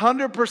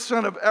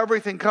 100% of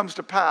everything comes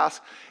to pass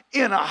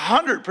in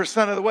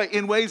 100% of the way,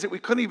 in ways that we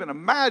couldn't even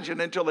imagine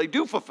until they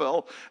do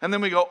fulfill. And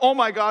then we go, oh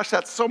my gosh,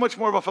 that's so much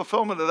more of a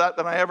fulfillment of that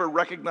than I ever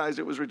recognized.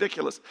 It was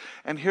ridiculous.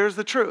 And here's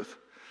the truth.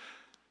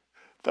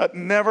 That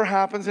never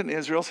happens in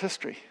Israel's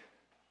history.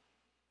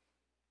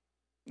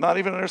 Not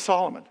even under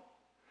Solomon.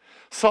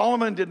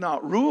 Solomon did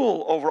not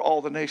rule over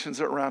all the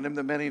nations around him,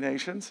 the many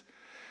nations.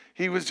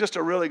 He was just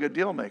a really good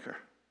deal maker.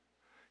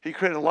 He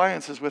created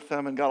alliances with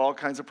them and got all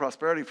kinds of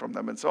prosperity from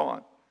them and so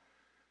on.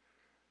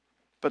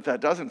 But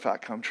that does in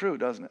fact come true,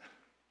 doesn't it?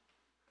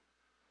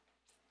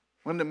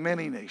 When the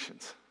many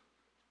nations,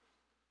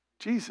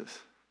 Jesus,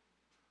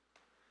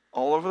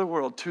 all over the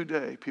world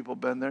today, people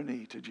bend their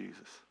knee to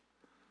Jesus.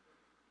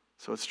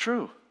 So it's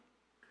true.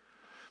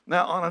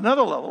 Now, on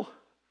another level,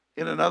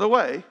 in another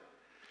way,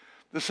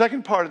 the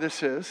second part of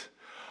this is,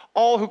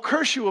 All who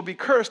curse you will be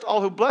cursed.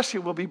 All who bless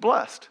you will be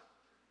blessed.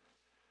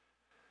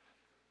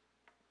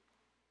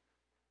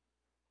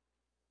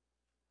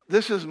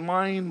 This is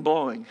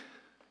mind-blowing.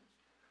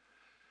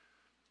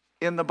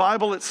 In the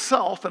Bible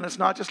itself, and it's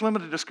not just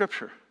limited to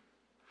Scripture,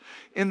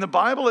 in the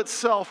Bible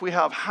itself, we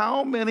have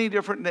how many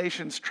different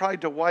nations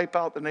tried to wipe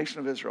out the nation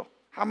of Israel?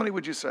 How many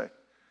would you say?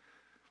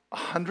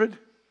 100?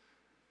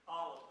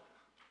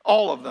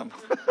 All of them.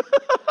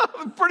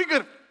 Pretty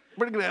good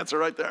answer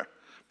right there.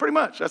 Pretty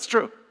much, that's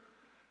true.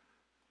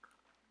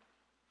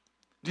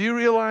 Do you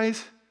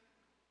realize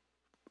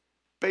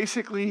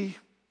basically,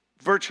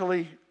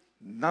 virtually,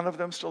 none of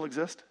them still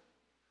exist?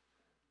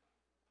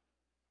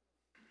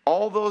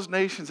 All those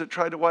nations that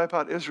tried to wipe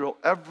out Israel,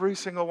 every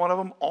single one of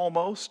them,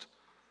 almost,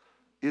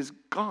 is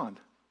gone.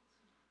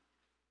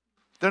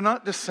 They're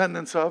not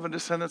descendants of and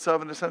descendants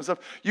of and descendants of.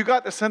 You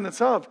got descendants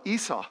of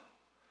Esau.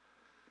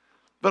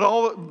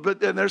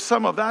 And there's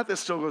some of that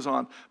still goes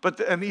on.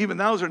 And even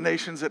those are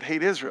nations that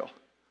hate Israel.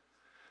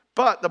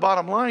 But the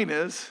bottom line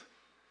is,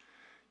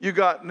 you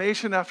got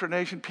nation after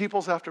nation,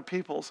 peoples after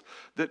peoples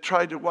that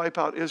tried to wipe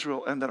out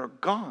Israel and that are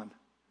gone.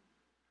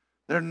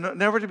 They're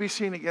never to be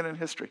seen again in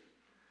history.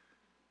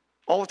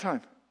 All the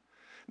time.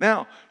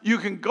 Now, you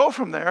can go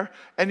from there,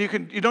 and you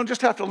don't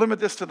just have to limit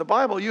this to the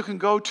Bible. You can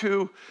go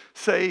to,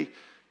 say,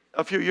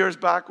 a few years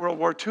back, World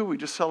War II, we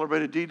just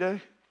celebrated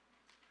D-Day.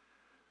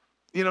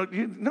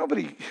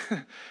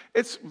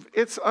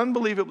 It's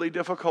unbelievably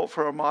difficult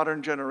for a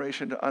modern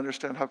generation to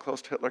understand how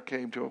close Hitler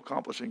came to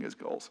accomplishing his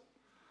goals.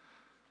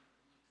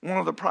 One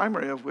of the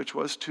primary of which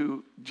was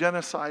to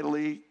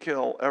genocidally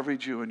kill every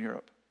Jew in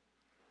Europe.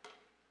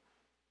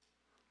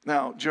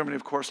 Now, Germany,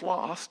 of course,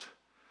 lost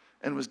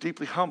and was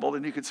deeply humbled,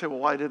 and you could say, well,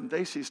 why didn't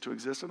they cease to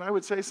exist? And I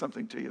would say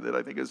something to you that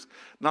I think is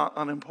not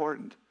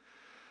unimportant.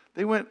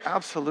 They went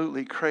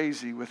absolutely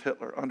crazy with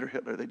Hitler, under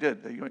Hitler. They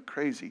did. They went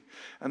crazy.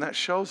 And that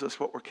shows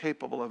us what we're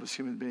capable of as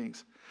human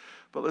beings.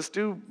 But let's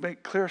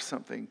make clear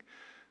something.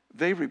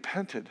 They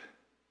repented.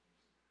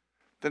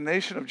 The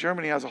nation of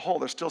Germany as a whole,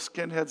 there's still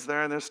skinheads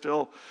there, and there's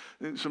still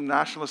some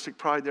nationalistic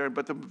pride there,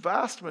 but the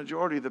vast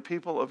majority of the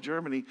people of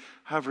Germany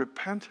have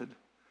repented.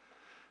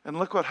 And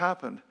look what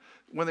happened.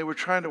 When they were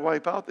trying to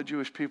wipe out the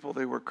Jewish people,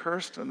 they were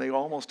cursed and they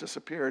almost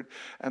disappeared.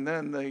 And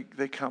then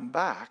they come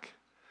back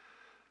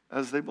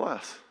as they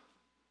bless,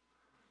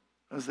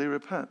 as they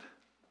repent.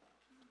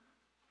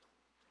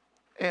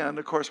 And,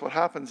 of course, what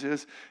happens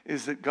is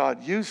that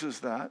God uses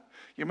that.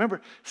 You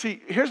remember,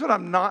 see, here's what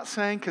I'm not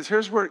saying, because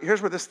here's where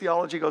this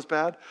theology goes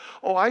bad.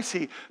 Oh, I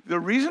see. The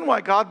reason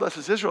why God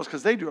blesses Israel is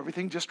because they do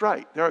everything just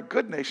right. They're a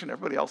good nation.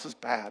 Everybody else is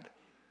bad.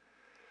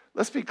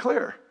 Let's be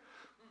clear.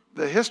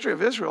 The history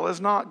of Israel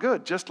is not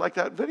good, just like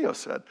that video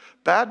said.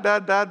 Bad,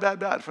 bad, bad, bad,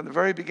 bad, from the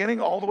very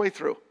beginning all the way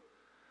through.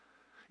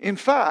 In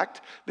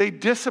fact, they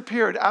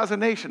disappeared as a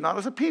nation, not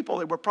as a people.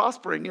 They were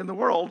prospering in the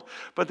world,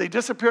 but they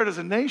disappeared as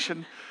a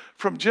nation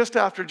from just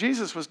after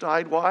Jesus was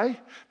died. Why?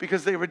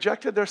 Because they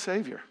rejected their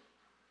Savior.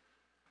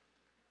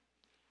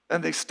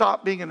 And they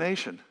stopped being a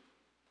nation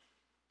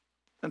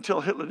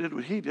until Hitler did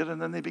what he did,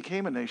 and then they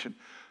became a nation.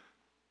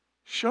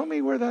 Show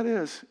me where that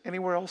is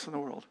anywhere else in the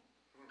world.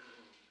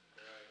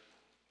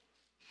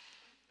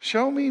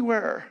 Show me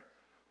where,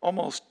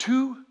 almost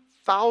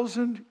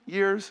 2,000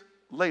 years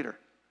later,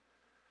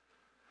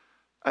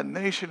 a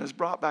nation is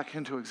brought back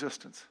into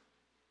existence.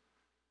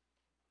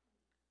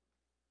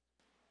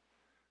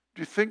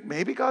 Do you think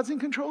maybe God's in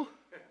control?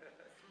 That's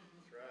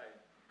right.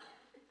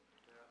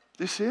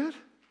 Do you see it?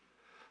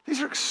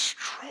 These are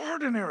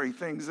extraordinary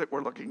things that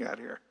we're looking at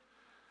here.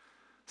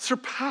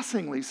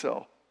 Surpassingly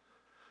so.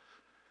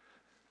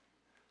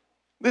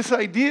 This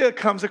idea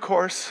comes, of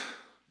course,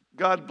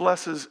 God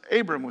blesses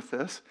Abram with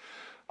this.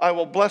 I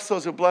will bless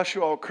those who bless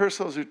you. I will curse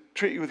those who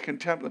treat you with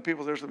contempt. And the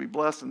people there shall be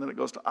blessed. And then it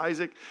goes to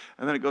Isaac.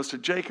 And then it goes to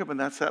Jacob. And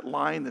that's that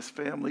line, this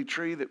family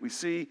tree that we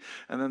see.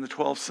 And then the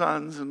 12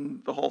 sons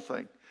and the whole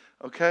thing.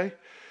 Okay?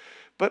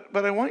 But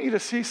I want you to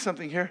see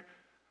something here.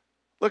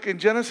 Look, in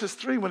Genesis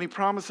 3, when he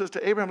promises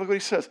to Abraham, look what he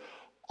says.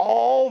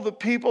 All the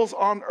peoples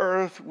on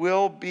earth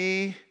will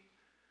be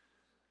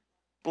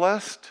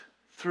blessed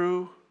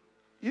through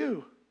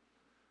you.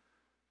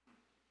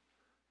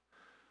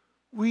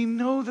 We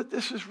know that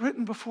this is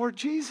written before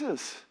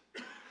Jesus.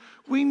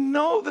 We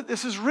know that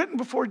this is written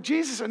before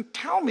Jesus, and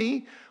tell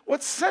me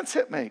what sense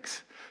it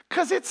makes.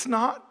 Because it's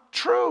not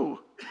true.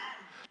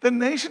 The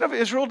nation of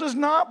Israel does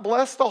not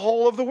bless the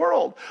whole of the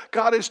world.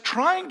 God is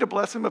trying to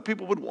bless them if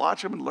people would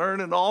watch him and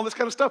learn and all this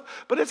kind of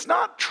stuff. But it's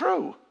not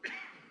true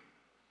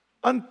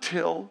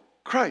until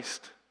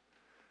Christ.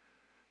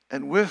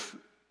 And with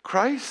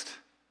Christ,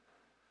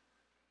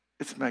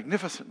 it's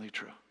magnificently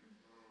true.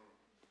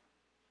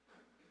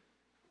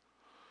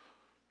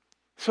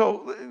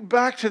 So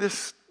back to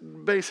this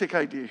basic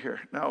idea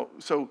here. Now,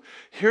 so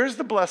here's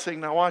the blessing.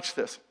 Now watch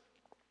this.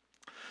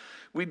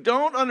 We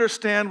don't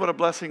understand what a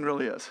blessing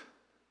really is.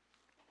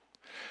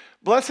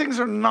 Blessings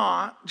are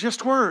not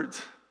just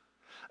words.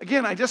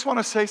 Again, I just want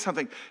to say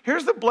something.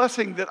 Here's the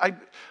blessing that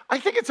I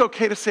think it's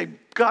okay to say,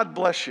 God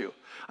bless you.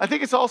 I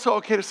think it's also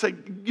okay to say,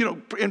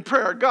 in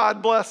prayer,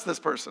 God bless this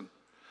person.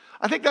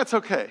 I think that's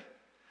okay.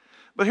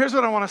 But here's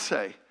what I want to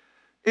say.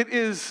 It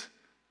is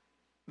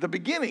the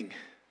beginning.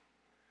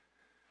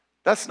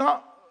 That's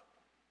not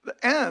the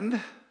end.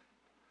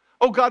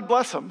 Oh, God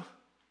bless them.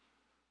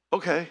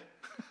 Okay.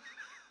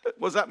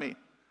 What does that mean?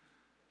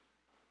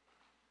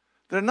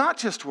 They're not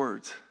just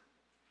words.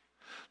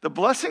 The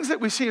blessings that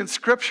we see in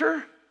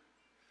Scripture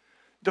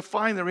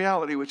define the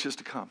reality which is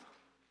to come.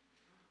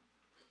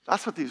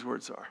 That's what these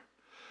words are.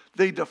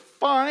 They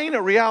define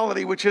a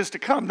reality which is to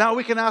come. Now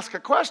we can ask a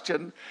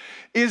question.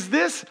 Is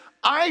this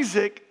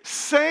Isaac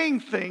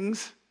saying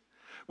things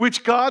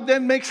which God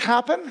then makes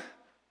happen?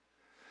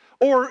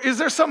 Or is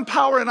there some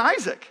power in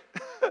Isaac?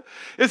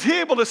 Is he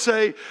able to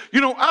say,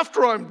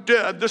 after I'm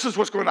dead, this is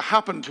what's going to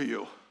happen to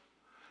you?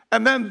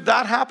 And then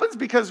that happens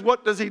because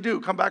what does he do?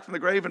 Come back from the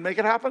grave and make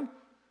it happen?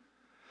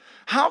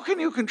 How can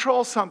you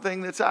control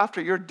something that's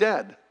after you're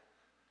dead?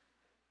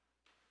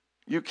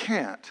 You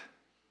can't.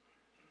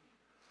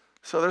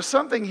 So there's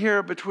something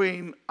here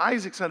between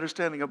Isaac's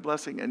understanding of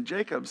blessing and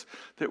Jacob's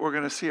that we're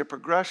going to see a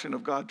progression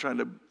of God trying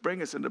to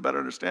bring us into better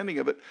understanding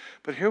of it.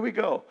 But here we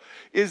go.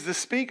 Is the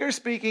speaker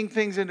speaking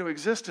things into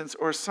existence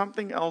or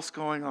something else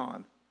going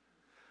on?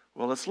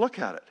 Well, let's look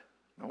at it.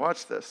 Now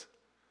watch this.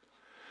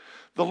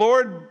 The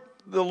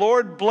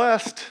Lord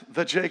blessed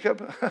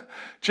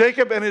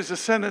Jacob and his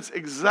descendants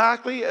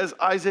exactly as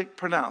Isaac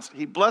pronounced.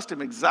 He blessed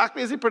him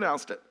exactly as he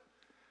pronounced it.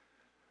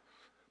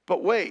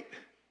 But wait.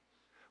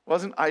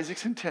 Wasn't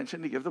Isaac's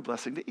intention to give the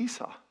blessing to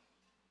Esau?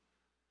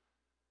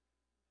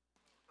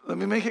 Let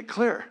me make it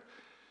clear.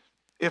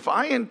 If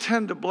I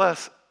intend to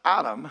bless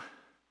Adam,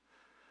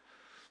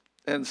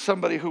 and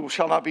somebody who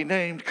shall not be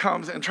named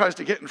comes and tries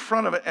to get in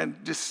front of it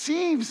and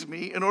deceives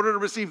me in order to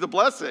receive the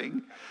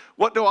blessing,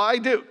 what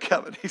do?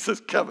 Kevin. He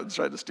says Kevin's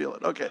trying to steal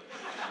it. Okay.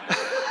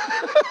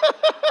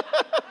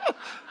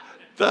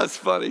 That's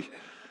funny.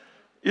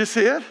 You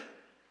see it?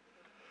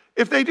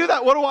 If they do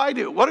that, what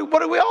do? What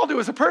do we all do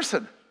as a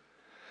person?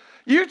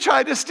 You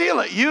tried to steal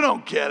it. You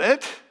don't get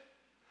it.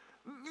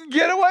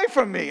 Get away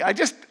from me. I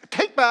just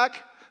take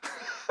back,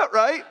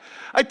 right?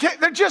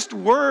 They're just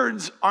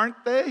words,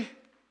 aren't they?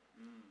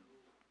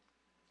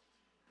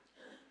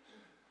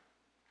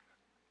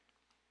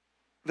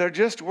 They're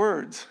just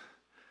words.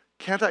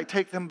 Can't I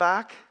take them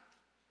back?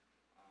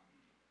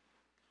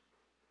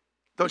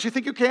 Don't you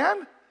think you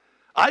can?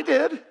 I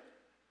did.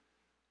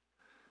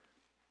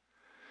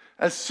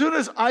 As soon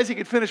as Isaac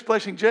had finished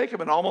blessing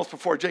Jacob, and almost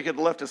before Jacob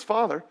had left his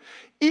father,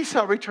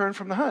 Esau returned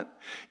from the hunt.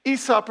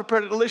 Esau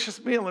prepared a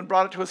delicious meal and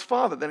brought it to his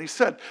father. Then he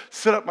said,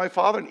 "Sit up, my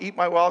father, and eat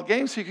my wild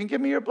game so you can give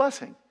me your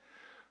blessing."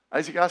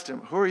 Isaac asked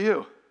him, "Who are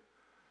you?"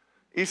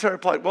 Esau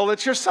replied, "Well,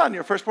 it's your son,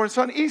 your firstborn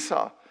son,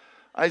 Esau."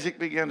 Isaac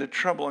began to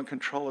tremble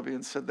uncontrollably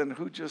and said, "Then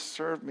who just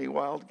served me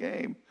wild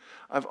game?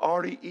 I've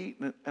already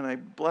eaten it, and I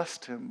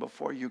blessed him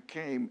before you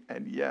came.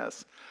 And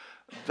yes,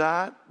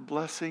 that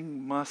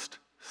blessing must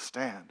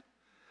stand."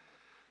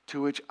 To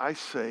which I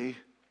say,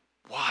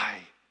 why?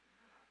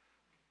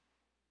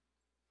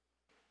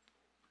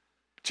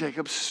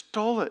 Jacob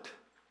stole it.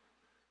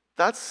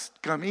 That's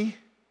scummy.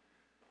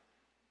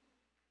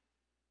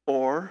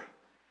 Or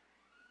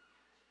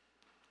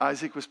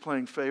Isaac was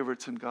playing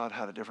favorites and God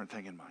had a different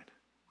thing in mind.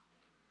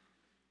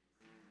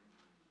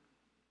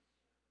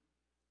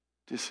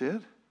 Do you see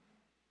it?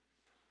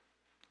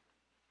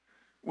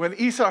 When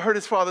Esau heard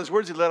his father's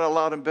words, he let out a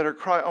loud and bitter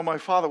cry. "Oh, my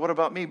father, what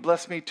about me?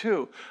 Bless me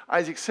too."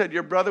 Isaac said,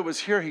 "Your brother was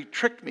here. He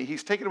tricked me.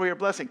 He's taken away your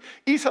blessing."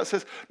 Esau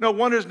says, "No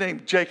wonder he's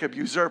named Jacob,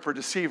 usurper,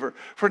 deceiver.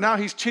 For now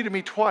he's cheated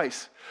me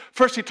twice.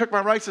 First he took my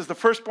rights as the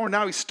firstborn.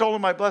 Now he's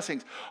stolen my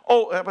blessings."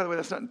 Oh, by the way,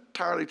 that's not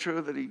entirely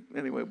true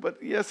anyway,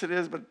 but yes it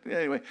is, but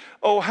anyway.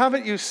 "Oh,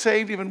 haven't you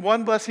saved even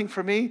one blessing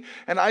for me?"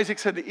 And Isaac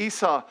said to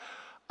Esau,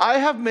 "I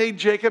have made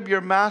Jacob your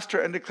master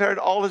and declared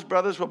all his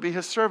brothers will be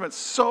his servants.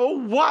 So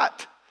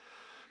what?"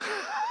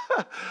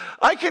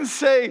 I can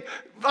say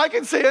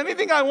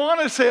anything I want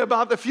to say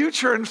about the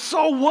future, and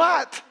so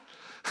what?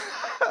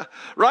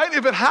 Right?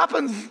 If it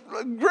happens,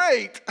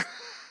 great.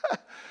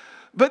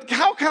 But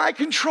how can I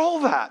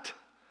control that?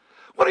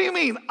 What do you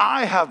mean,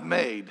 I have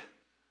made?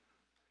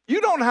 You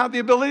don't have the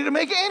ability to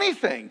make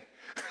anything.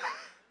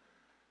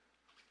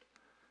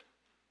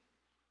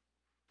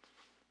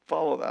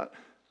 Follow that.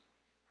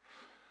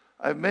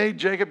 "I've made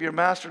Jacob your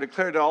master,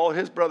 declared to all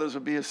his brothers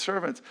would be his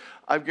servants.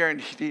 I've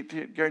guaranteed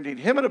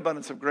him an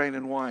abundance of grain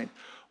and wine.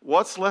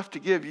 What's left to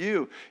give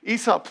you?"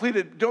 Esau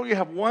pleaded, "Don't you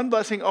have one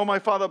blessing? Oh, my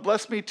father,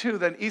 bless me too."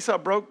 Then Esau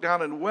broke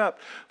down and wept.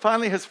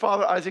 Finally, his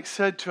father Isaac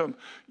said to him,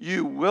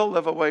 "You will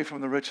live away from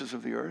the riches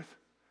of the earth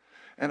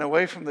and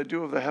away from the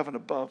dew of the heaven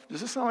above."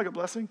 Does this sound like a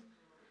blessing?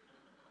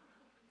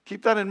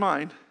 Keep that in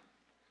mind.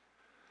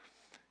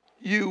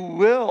 You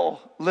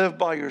will live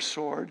by your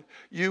sword.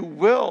 You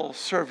will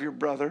serve your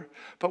brother.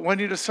 But when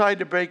you decide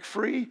to break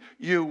free,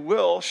 you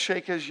will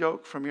shake his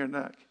yoke from your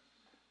neck.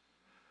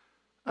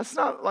 That's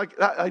not like,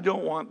 I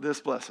don't want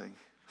this blessing.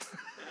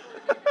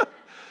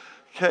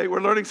 Okay,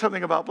 we're learning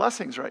something about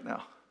blessings right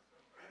now.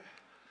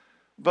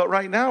 But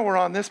right now we're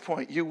on this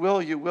point. You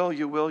will, you will,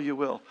 you will, you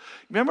will.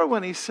 Remember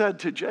when he said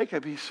to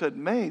Jacob, he said,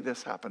 "May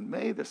this happen,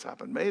 may this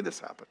happen, may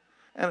this happen."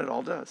 And it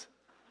all does.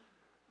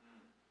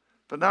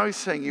 But now he's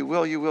saying, you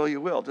will, you will, you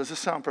will. Does this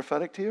sound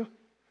prophetic to you?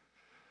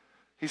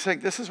 He's saying,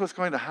 this is what's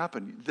going to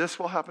happen. This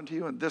will happen to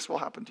you, and this will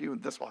happen to you,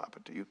 and this will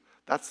happen to you.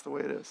 That's the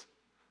way it is.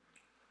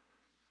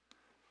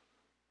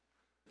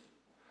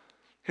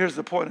 Here's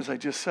the point, as I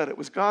just said. It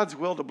was God's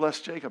will to bless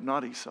Jacob,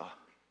 not Esau.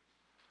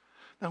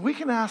 Now, we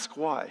can ask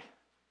why.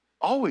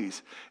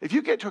 Always. If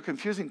you get to a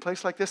confusing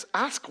place like this,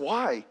 ask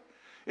why.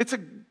 It's a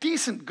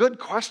decent, good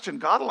question.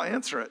 God will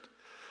answer it.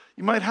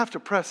 You might have to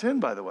press in,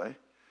 by the way.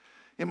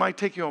 It might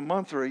take you a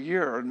month or a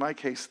year, or in my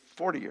case,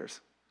 40 years.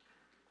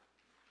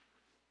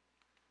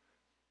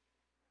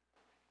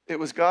 It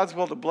was God's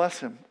will to bless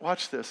him.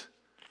 Watch this.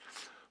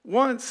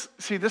 Once,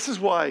 see, this is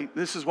why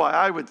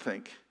I would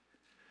think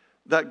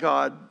that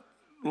God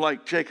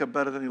liked Jacob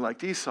better than he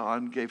liked Esau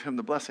and gave him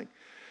the blessing.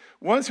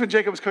 Once when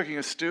Jacob was cooking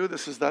a stew,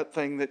 this is that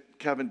thing that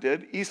Kevin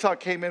did, Esau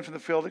came in from the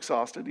field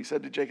exhausted. He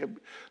said to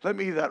Jacob, let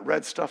me eat that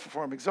red stuff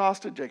before I'm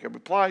exhausted. Jacob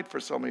replied, for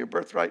sell me your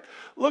birthright.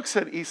 Look,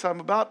 said Esau, I'm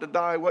about to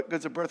die. What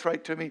good's a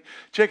birthright to me?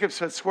 Jacob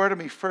said, swear to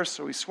me first.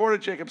 So he swore to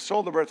Jacob,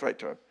 sold the birthright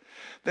to him.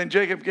 Then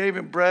Jacob gave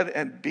him bread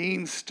and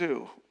bean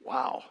stew.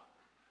 Wow,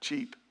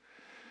 cheap.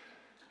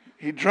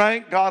 He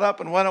drank, got up,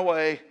 and went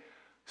away.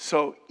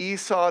 So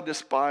Esau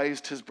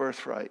despised his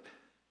birthright.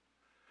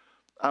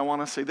 I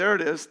want to say, there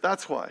it is.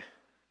 That's why.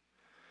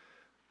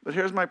 But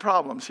here's my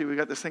problem. See, we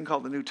got this thing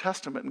called the New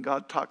Testament, and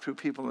God talked through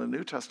people in the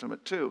New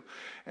Testament too.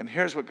 And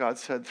here's what God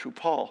said through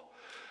Paul.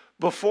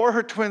 Before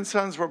her twin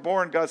sons were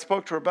born, God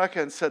spoke to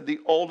Rebekah and said, the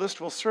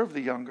oldest will serve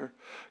the younger.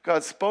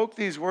 God spoke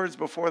these words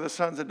before the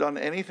sons had done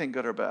anything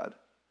good or bad,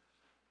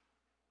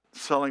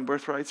 selling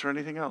birthrights or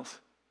anything else.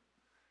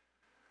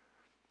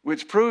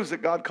 Which proves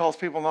that God calls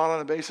people not on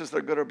the basis of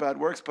their good or bad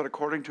works, but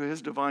according to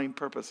his divine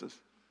purposes.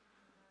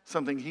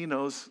 Something he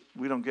knows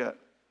we don't get.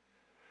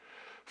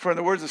 For in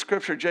the words of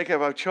Scripture,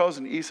 Jacob I've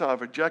chosen, Esau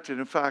I've rejected.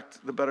 In fact,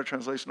 the better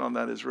translation on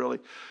that is really,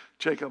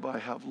 Jacob I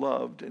have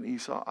loved, and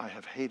Esau I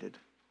have hated.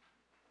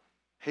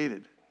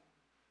 Hated.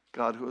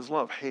 God who is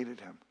love hated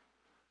him.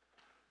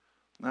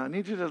 Now I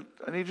need you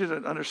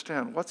to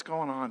understand what's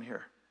going on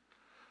here.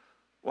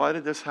 Why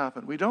did this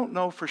happen? We don't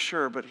know for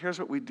sure, but here's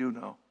what we do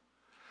know.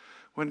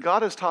 When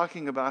God is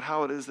talking about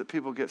how it is that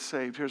people get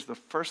saved, here's the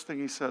first thing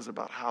he says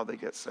about how they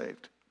get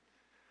saved.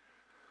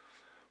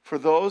 For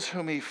those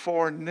whom he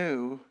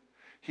foreknew,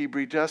 he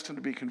predestined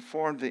to be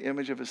conformed to the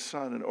image of his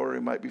Son in order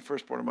he might be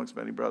firstborn amongst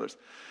many brothers.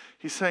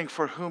 He's saying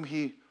for whom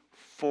he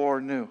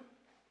foreknew.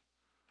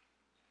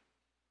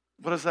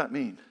 What does that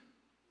mean?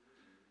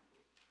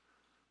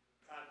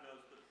 God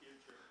knows the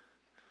future.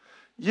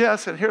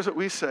 Yes, and here's what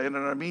we say in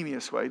an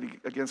Arminius way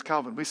against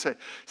Calvin. We say,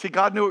 see,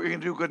 God knew what you're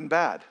going to do, good and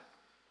bad.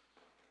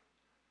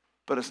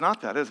 But it's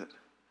not that, is it?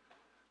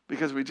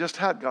 Because we just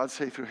had God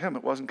say through him,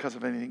 it wasn't because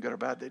of anything good or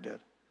bad they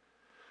did.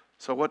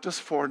 So what does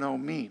foreknow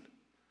mean?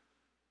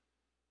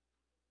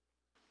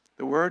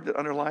 The word that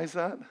underlies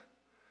that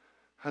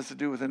has to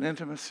do with an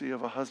intimacy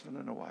of a husband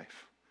and a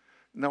wife,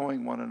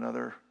 knowing one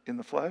another in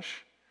the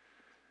flesh,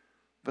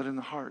 but in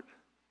the heart.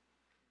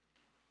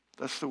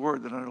 That's the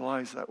word that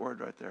underlies that word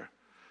right there,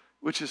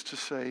 which is to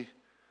say,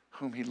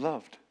 whom he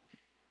loved.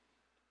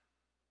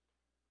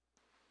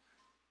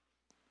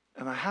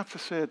 And I have to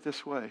say it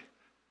this way.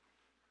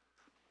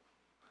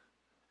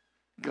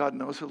 God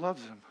knows who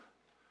loves him.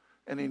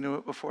 And he knew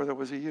it before there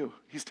was a you.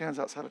 He stands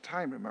outside of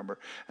time, remember.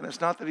 And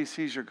it's not that he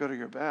sees your good or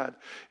your bad.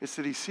 It's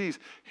that he sees,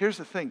 here's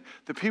the thing,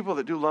 the people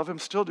that do love him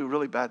still do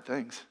really bad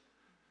things.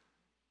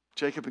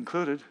 Jacob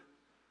included.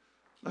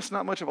 That's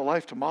not much of a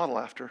life to model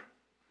after.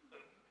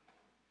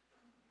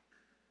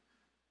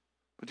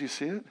 But do you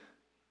see it?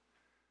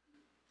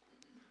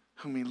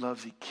 Whom he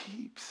loves, he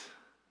keeps.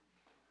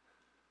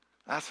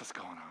 That's what's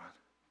going on.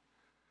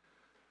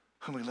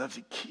 Whom he loves,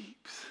 he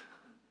keeps.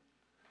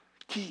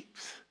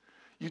 Keeps.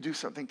 You do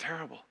something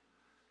terrible,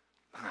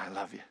 and I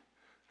love you.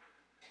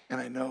 And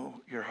I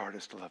know your heart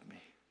is to love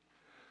me.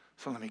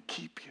 So let me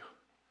keep you,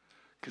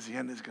 because the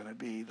end is going to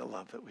be the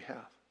love that we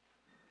have.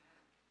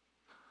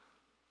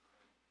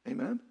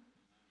 Amen?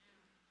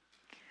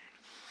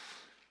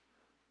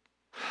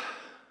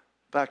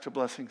 Back to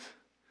blessings.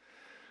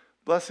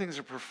 Blessings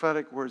are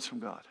prophetic words from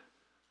God.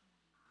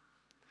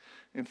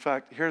 In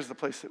fact, here's the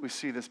place that we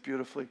see this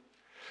beautifully.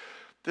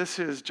 This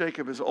is,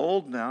 Jacob is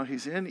old now.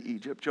 He's in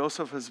Egypt.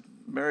 Joseph has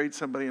married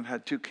somebody and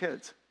had 2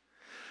 kids.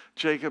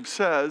 Jacob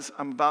says,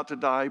 I'm about to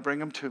die. Bring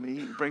them to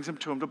me. He brings them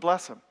to him to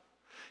bless them.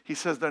 He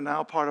says they're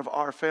now part of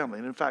our family.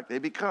 And in fact, they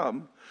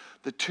become,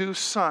 the 2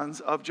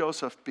 sons of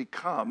Joseph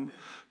become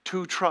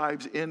 2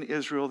 tribes in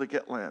Israel that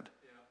get land.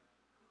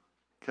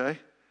 Okay?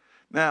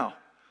 Now,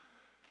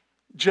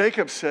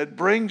 Jacob said,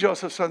 bring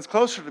Joseph's sons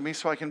closer to me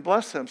so I can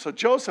bless them. So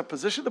Joseph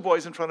positioned the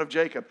boys in front of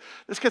Jacob.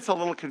 This gets a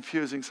little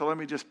confusing, so let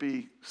me just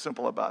be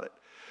simple about it.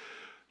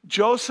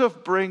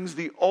 Joseph brings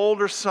the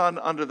older son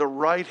under the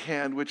right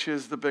hand, which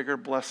is the bigger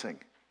blessing.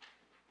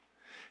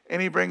 And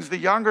he brings the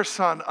younger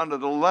son under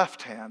the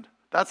left hand.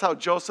 That's how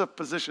Joseph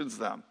positions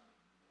them.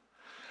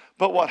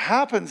 But what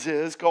happens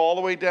is, go all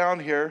the way down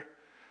here,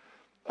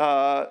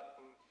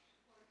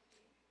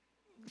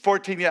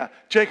 14, yeah.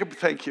 Jacob,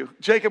 thank you.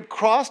 Jacob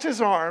crossed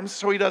his arms,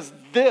 so he does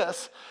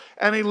this,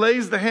 and he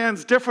lays the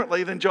hands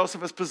differently than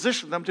Joseph has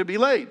positioned them to be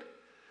laid.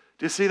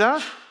 Do you see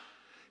that?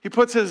 He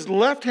puts his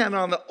left hand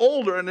on the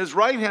older and his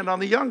right hand on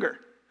the younger.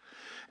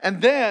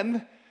 And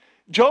then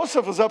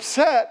Joseph is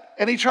upset,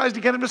 and he tries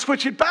to get him to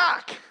switch it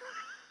back.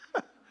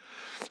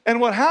 And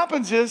what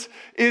happens is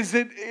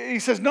that he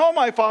says, no,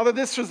 my father,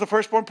 this was the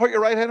firstborn, put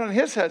your right hand on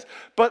his head.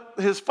 But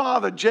his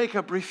father,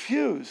 Jacob,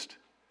 refused.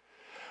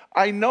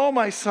 I know,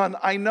 my son,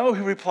 I know,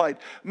 he replied.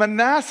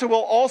 Manasseh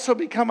will also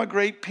become a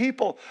great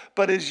people,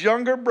 but his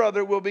younger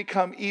brother will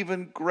become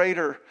even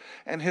greater,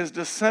 and his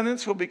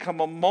descendants will become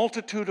a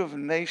multitude of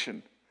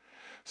nations.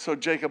 So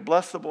Jacob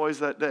blessed the boys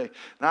that day.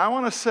 Now I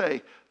want to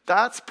say,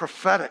 that's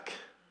prophetic.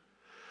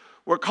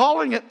 We're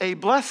calling it a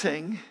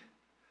blessing,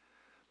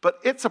 but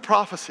it's a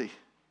prophecy.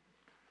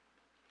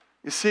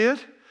 You see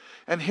it?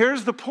 And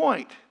here's the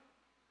point.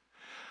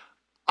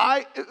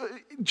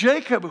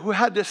 Jacob, who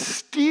had to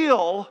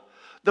steal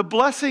the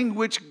blessing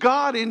which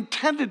God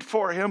intended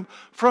for him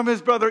from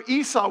his brother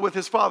Esau with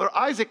his father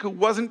Isaac, who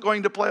wasn't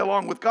going to play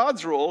along with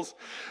God's rules,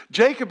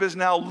 Jacob is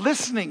now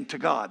listening to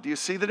God. Do you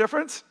see the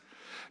difference?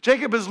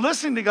 Jacob is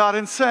listening to God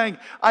and saying,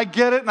 I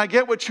get it and I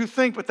get what you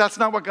think, but that's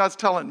not what God's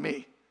telling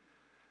me.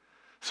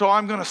 So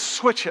I'm going to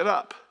switch it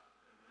up.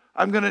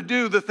 I'm going to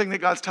do the thing that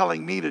God's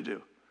telling me to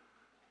do.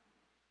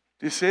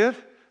 Do you see it?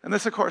 And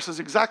this, of course,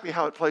 is exactly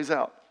how it plays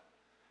out.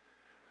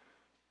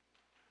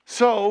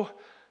 So,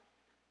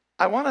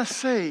 I want to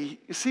say,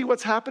 you see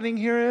what's happening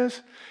here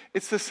is?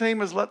 It's the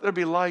same as let there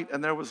be light,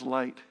 and there was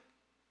light.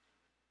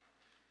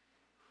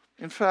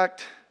 In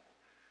fact,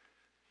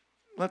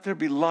 let there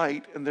be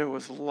light, and there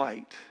was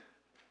light.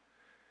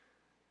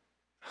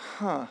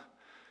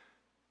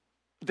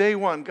 Day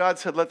one, God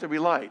said, let there be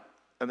light,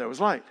 and there was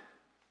light.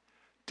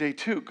 Day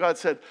two, God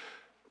said,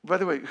 by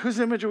the way, whose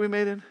image are we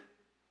made in?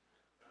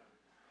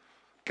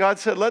 God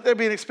said, let there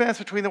be an expanse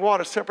between the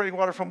waters, separating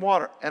water from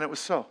water. And it was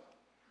so.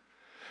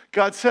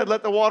 God said,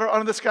 let the water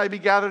under the sky be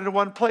gathered into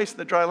one place and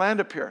the dry land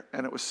appear.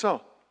 And it was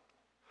so.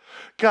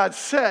 God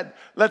said,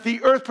 let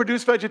the earth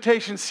produce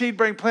vegetation,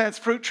 seed-bearing plants,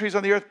 fruit trees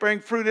on the earth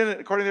bearing fruit in it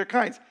according to their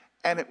kinds.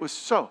 And it was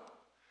so.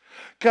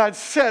 God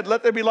said,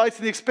 let there be lights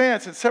in the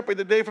expanse and separate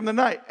the day from the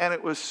night. And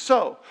it was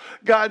so.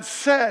 God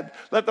said,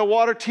 let the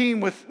water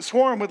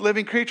swarm with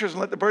living creatures and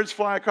let the birds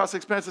fly across the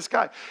expanse of the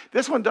sky.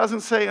 This one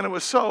doesn't say, and it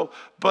was so,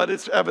 but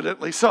it's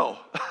evidently so.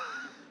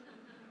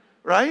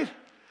 Right?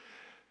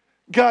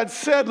 God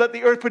said, let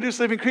the earth produce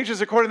living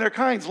creatures according to their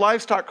kinds,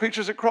 livestock,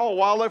 creatures that crawl,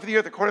 wildlife of the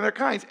earth according to their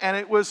kinds. And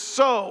it was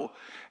so.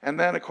 And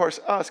then, of course,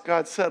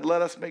 God said,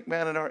 let us make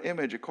man in our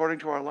image according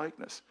to our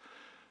likeness.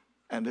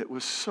 And it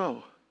was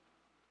so.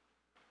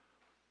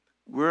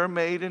 We're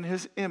made in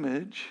his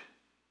image.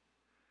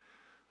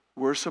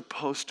 We're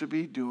supposed to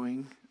be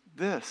doing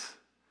this.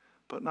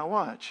 But now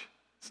watch.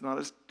 It's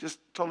not just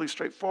totally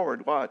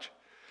straightforward. Watch.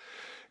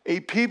 A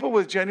people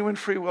with genuine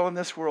free will in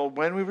this world,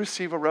 when we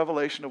receive a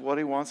revelation of what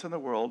he wants in the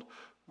world,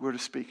 we're to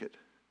speak it.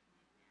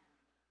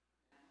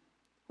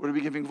 We're to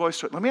be giving voice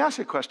to it. Let me ask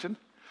you a question.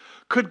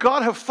 Could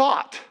God have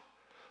thought,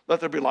 let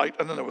there be light,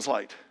 and then there was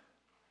light?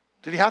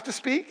 Did he have to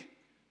speak?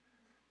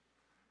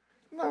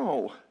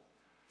 No.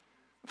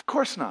 Of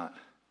course not.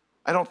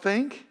 I don't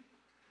think.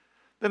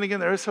 Then again,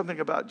 there is something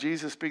about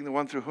Jesus being the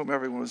one through whom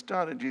everyone was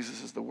done, and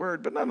Jesus is the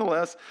Word. But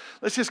nonetheless,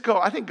 let's just go.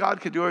 I think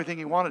God could do everything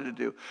he wanted to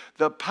do.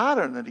 The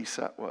pattern that he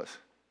set was,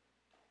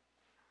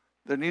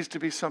 there needs to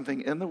be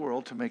something in the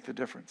world to make the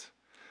difference.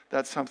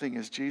 That something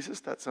is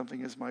Jesus. That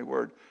something is my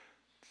Word.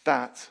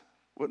 That's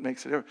what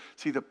makes it different.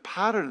 See, the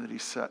pattern that he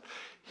set,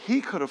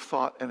 he could have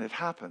thought and it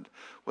happened.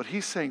 What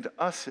he's saying to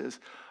us is,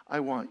 I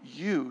want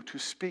you to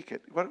speak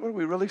it. What are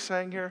we really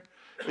saying here?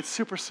 It's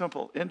super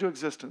simple. Into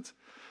existence.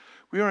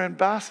 We are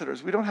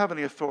ambassadors. We don't have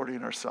any authority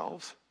in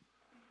ourselves.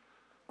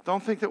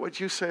 Don't think that what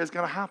you say is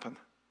going to happen.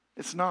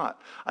 It's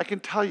not. I can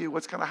tell you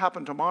what's going to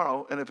happen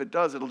tomorrow, and if it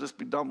does, it'll just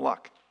be dumb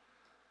luck.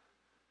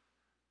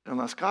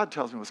 Unless God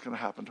tells me what's going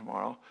to happen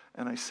tomorrow,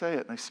 and I say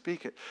it and I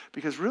speak it.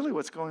 Because really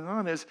what's going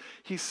on is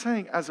he's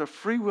saying, as a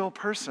free will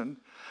person,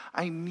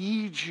 I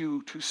need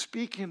you to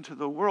speak into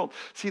the world.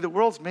 See, the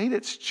world's made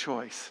its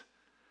choice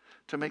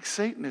to make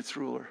Satan its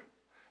ruler.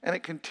 And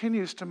it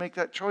continues to make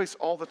that choice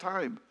all the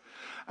time.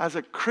 As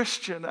a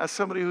Christian, as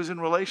somebody who's in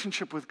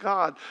relationship with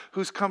God,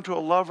 who's come to a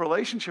love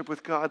relationship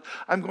with God,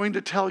 I'm going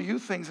to tell you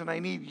things, and I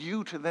need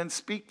you to then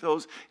speak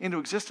those into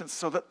existence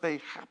so that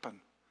they happen.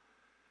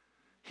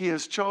 He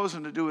has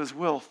chosen to do his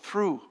will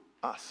through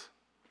us.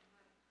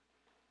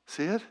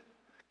 See it?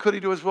 Could he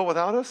do his will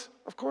without us?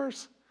 Of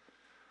course.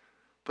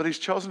 But he's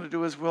chosen to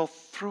do his will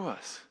through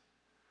us.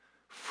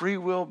 Free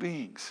will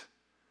beings.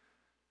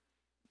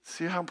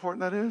 See how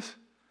important that is?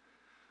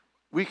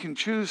 We can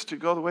choose to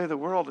go the way of the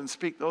world and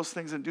speak those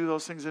things and do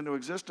those things into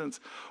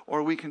existence,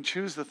 or we can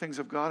choose the things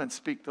of God and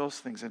speak those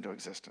things into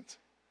existence.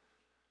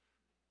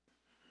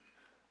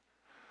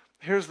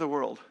 Here's the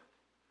world.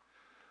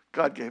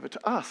 God gave it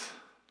to us.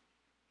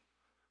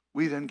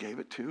 We then gave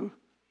it to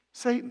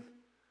Satan.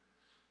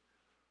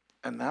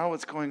 And now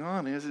what's going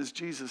on is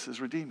Jesus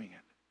is redeeming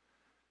it.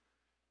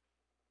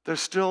 There's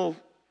still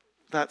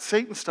that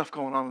Satan stuff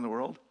going on in the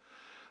world,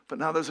 but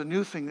now there's a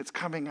new thing that's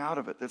coming out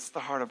of it. That's the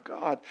heart of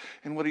God.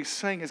 And what he's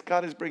saying is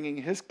God is bringing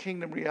his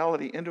kingdom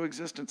reality into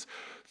existence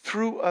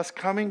through us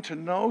coming to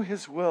know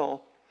his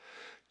will,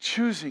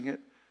 choosing it,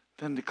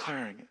 then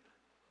declaring it.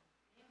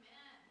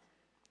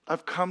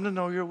 I've come to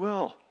know your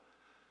will,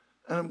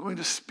 and I'm going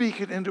to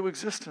speak it into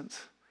existence.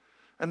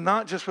 And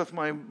not just with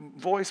my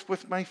voice,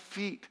 with my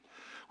feet,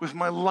 with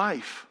my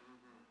life.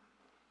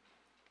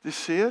 Do you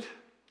see it?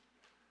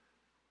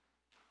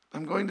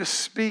 I'm going to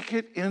speak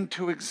it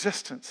into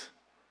existence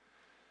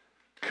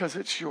because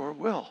it's your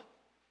will.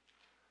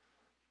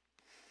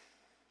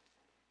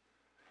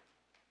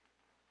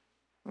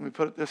 Let me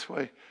put it this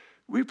way.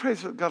 We pray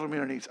that God will meet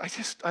our needs.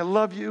 I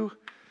love you.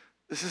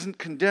 This isn't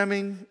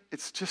condemning.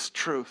 It's just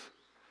truth.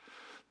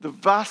 The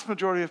vast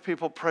majority of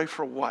people pray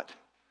for what?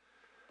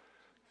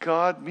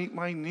 God, meet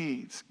my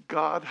needs.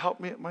 God, help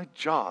me at my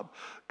job.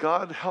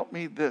 God, help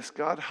me this.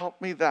 God,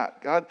 help me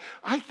that. God,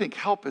 I think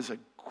help is a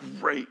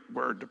great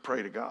word to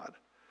pray to God.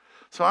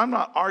 So I'm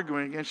not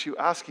arguing against you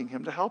asking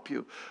him to help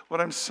you.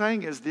 What I'm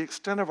saying is the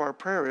extent of our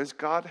prayer is,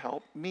 God,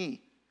 help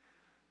me.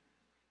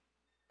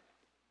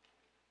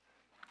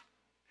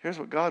 Here's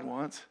what God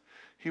wants.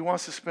 He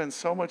wants us to spend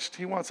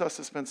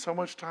so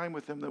much time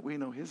with him that we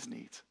know his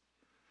needs.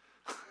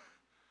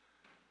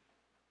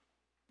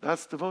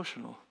 That's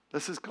devotional.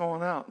 This is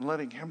going out and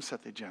letting him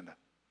set the agenda.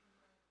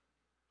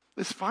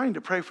 It's fine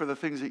to pray for the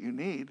things that you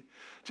need.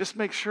 Just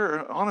make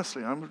sure,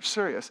 honestly, I'm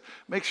serious,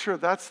 make sure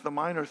that's the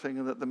minor thing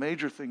and that the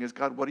major thing is,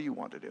 God, what do you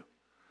want to do?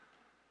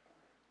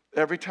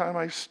 Every time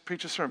I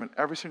preach a sermon,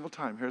 every single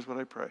time, here's what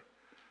I pray.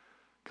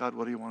 God,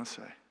 what do you want to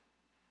say?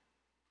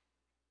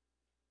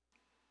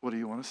 What do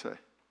you want to say?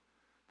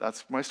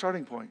 That's my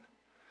starting point.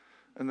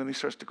 And then he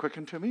starts to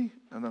quicken to me,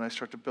 and then I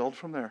start to build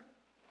from there.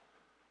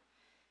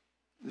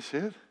 You see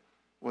it?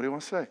 What do you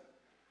want to say?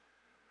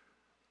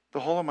 The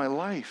whole of my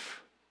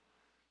life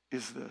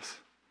is this.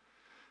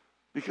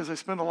 Because I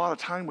spend a lot of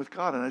time with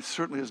God, and it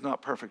certainly is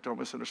not perfect. Don't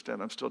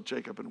misunderstand. I'm still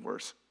Jacob and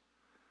worse.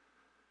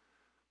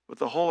 But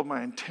the whole of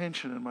my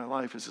intention in my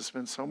life is to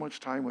spend so much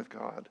time with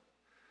God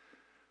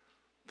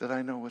that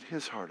I know what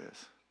his heart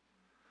is,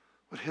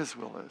 what his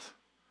will is.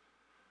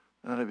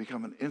 And then I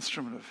become an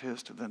instrument of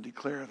his to then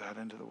declare that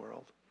into the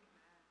world.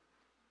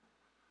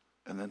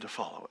 And then to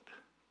follow it.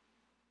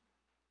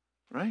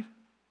 Right?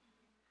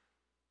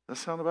 Does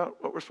that sound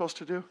about what we're supposed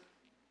to do?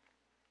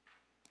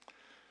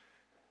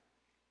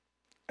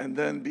 And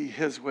then be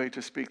his way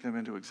to speak them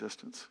into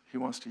existence. He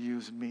wants to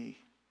use me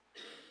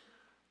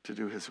to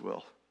do his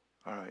will.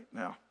 All right,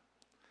 now.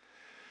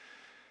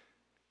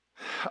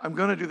 I'm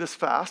going to do this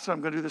fast.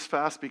 I'm going to do this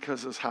fast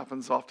because this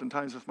happens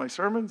oftentimes with my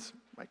sermons.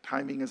 My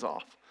timing is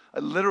off. I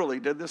literally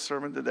did this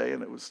sermon today,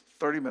 and it was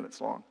 30 minutes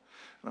long.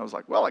 And I was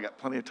like, well, I got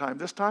plenty of time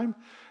this time,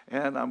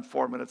 and I'm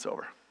 4 minutes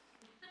over.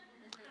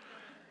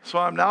 So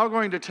I'm now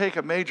going to take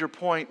a major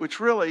point, which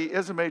really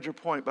is a major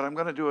point, but I'm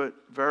going to do it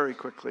very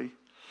quickly.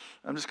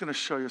 I'm just going to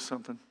show you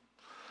something,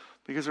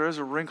 because there is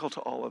a wrinkle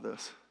to all of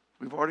this.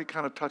 We've already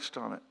kind of touched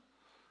on it.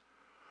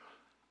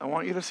 I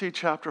want you to see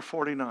chapter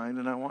 49,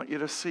 and I want you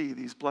to see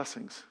these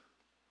blessings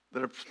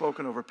that are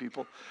spoken over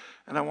people.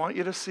 And I want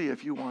you to see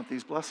if you want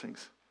these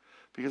blessings,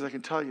 because I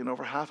can tell you in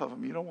over half of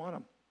them, you don't want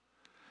them.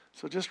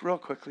 So just real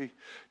quickly,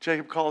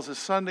 Jacob calls his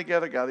son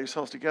together, gather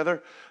yourselves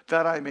together,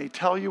 that I may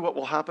tell you what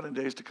will happen in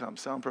days to come.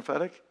 Sound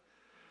prophetic?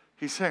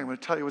 He's saying, I'm going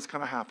to tell you what's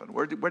going to happen.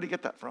 Where did he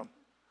get that from?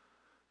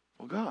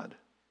 Well, God.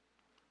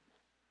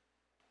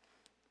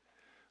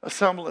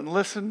 Assemble and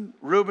listen.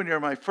 Reuben, you're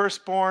my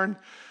firstborn.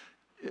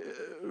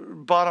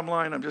 Bottom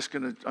line, I'm just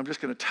going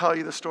to tell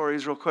you the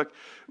stories real quick.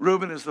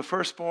 Reuben is the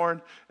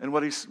firstborn, and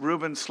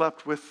Reuben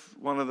slept with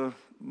one of the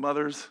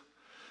mothers,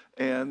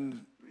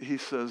 and he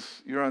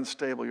says, you're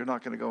unstable, you're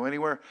not going to go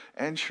anywhere.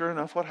 And sure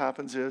enough, what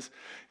happens is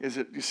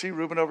it, you see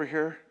Reuben over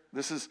here?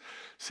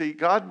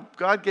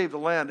 God gave the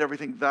land,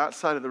 everything that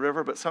side of the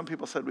river, but some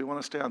people said we want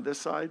to stay on this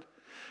side.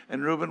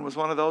 And Reuben was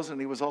one of those,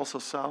 and he was also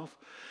south.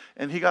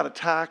 And he got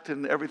attacked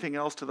and everything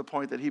else to the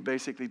point that he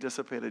basically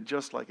dissipated,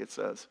 just like it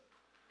says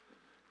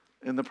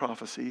in the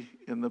prophecy,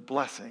 in the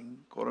blessing,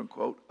 quote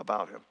unquote,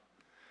 about him.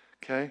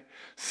 Okay?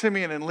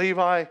 Simeon and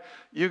Levi,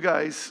 you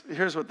guys,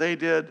 here's what they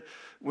did.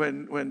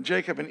 When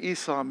Jacob and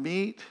Esau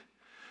meet,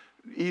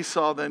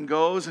 Esau then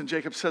goes, and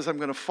Jacob says, I'm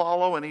going to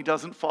follow, and he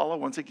doesn't follow.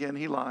 Once again,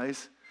 he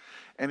lies.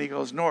 And he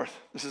goes north.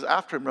 This is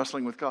after him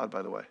wrestling with God,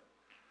 by the way.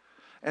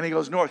 And he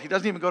goes north. He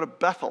doesn't even go to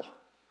Bethel,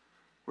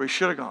 where he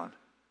should have gone,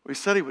 where he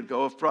said he would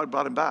go if God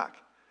brought him back.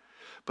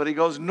 But he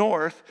goes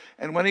north,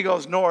 and when he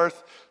goes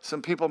north,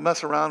 some people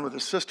mess around with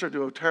his sister,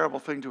 do a terrible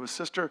thing to his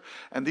sister,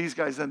 and these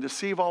guys then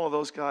deceive all of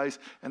those guys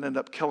and end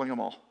up killing them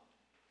all.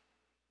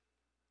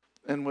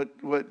 And what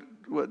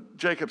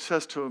Jacob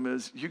says to him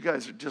is, you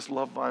guys just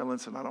love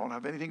violence, and I don't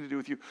have anything to do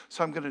with you,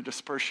 so I'm going to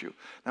disperse you.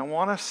 Now,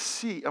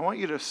 I want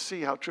you to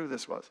see how true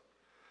this was.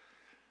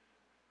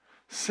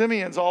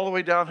 Simeon's all the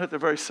way down at the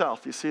very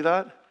south. You see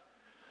that?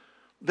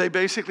 They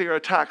basically are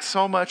attacked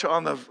so much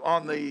on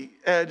the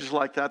edge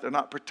like that. They're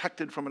not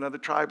protected from another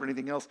tribe or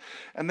anything else.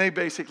 And they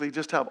basically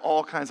just have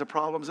all kinds of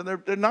problems. And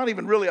they're not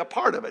even really a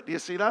part of it. Do you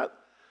see that?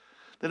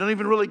 They don't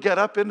even really get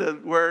up into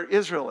where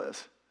Israel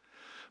is.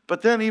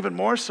 But then even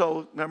more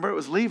so, remember, it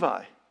was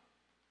Levi.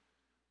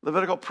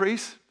 Levitical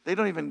priests, they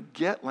don't even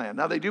get land.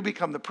 Now they do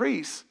become the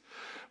priests,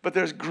 but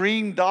there's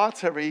green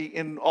dots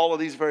in all of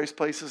these various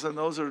places, and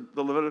those are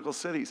the Levitical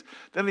cities.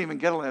 They don't even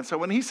get a land. So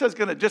when he says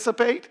going to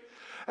dissipate,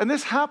 and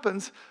this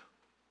happens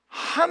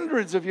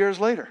hundreds of years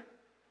later,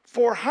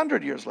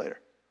 400 years later.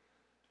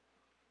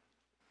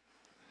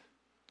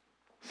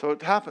 So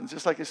it happens,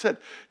 just like I said.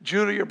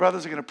 Judah, your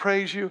brothers are going to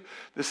praise you.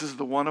 This is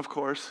the one, of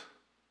course,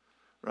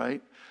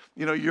 right?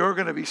 You know, you're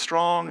going to be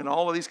strong and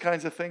all of these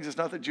kinds of things. It's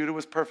not that Judah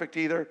was perfect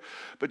either,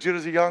 but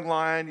Judah's a young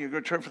lion. You're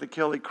going to turn for the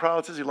kill. He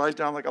crouches. He lies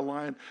down like a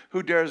lion.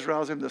 Who dares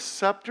rouse him? The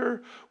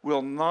scepter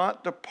will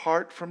not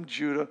depart from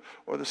Judah,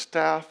 or the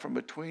staff from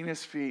between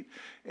his feet,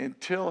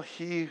 until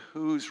he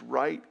whose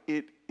right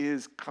it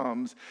is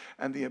comes,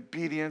 and the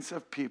obedience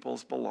of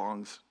peoples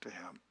belongs to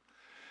him.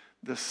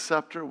 The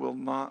scepter will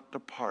not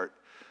depart.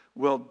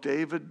 Well,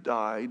 David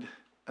died,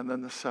 and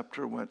then the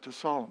scepter went to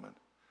Solomon.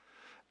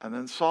 And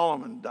then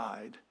Solomon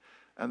died.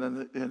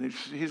 And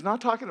he's not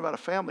talking about a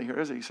family here,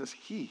 is he? He says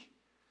he,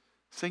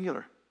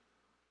 singular,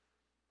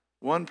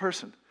 one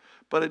person.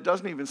 But it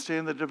doesn't even stay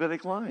in the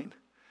Davidic line,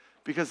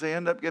 because they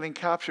end up getting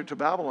captured to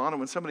Babylon. And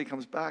when somebody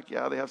comes back,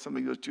 yeah, they have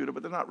somebody who goes Judah,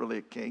 but they're not really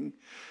a king.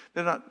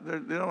 They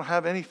don't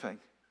have anything.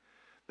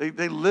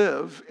 They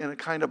live in a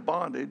kind of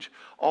bondage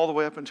all the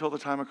way up until the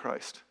time of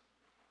Christ,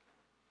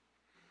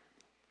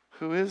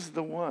 who is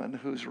the one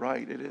whose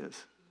right it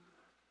is,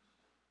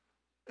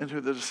 and who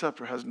the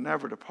scepter has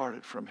never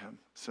departed from him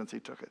since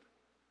he took it.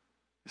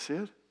 You see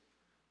it?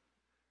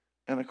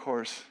 And of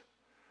course,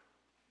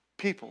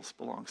 peoples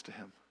belongs to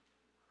him.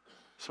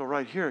 So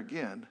right here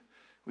again,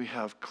 we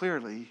have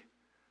clearly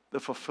the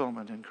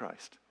fulfillment in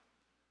Christ.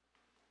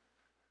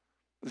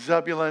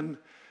 Zebulun,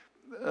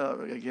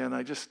 again,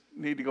 I just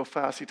need to go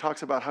fast. He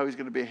talks about how he's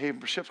going to be a haven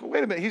for ships. Well,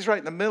 wait a minute, he's right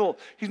in the middle.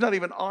 He's not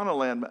even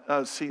on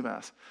a sea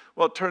mass.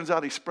 Well, it turns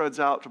out he spreads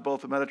out to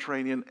both the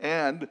Mediterranean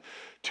and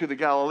to the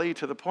Galilee,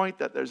 to the point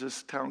that there's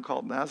this town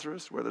called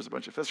Nazareth where there's a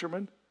bunch of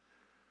fishermen,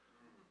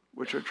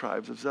 which are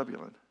tribes of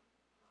Zebulun.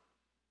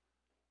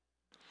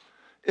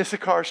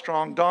 Issachar,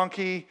 strong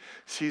donkey,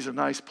 sees a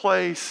nice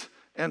place,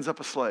 ends up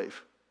a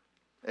slave.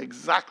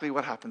 Exactly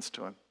what happens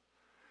to him.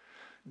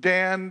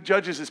 Dan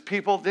judges his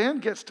people. Dan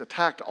gets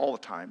attacked all the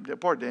time.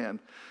 Poor Dan.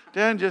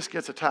 Dan just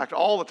gets attacked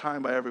all the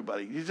time by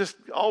everybody. He's just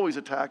always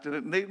attacked,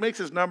 and it makes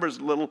his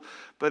numbers little,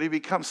 but he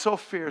becomes so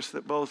fierce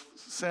that both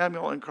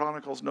Samuel and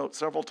Chronicles note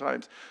several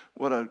times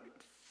what a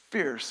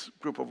fierce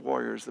group of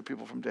warriors the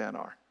people from Dan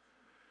are.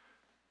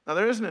 Now,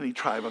 there isn't any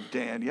tribe of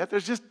Dan yet.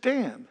 There's just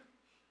Dan.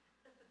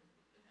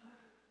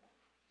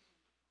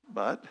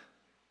 But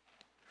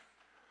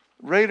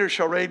raiders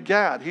shall raid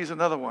Gad. He's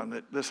another one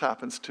that this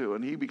happens to,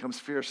 and he becomes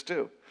fierce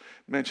too,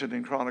 mentioned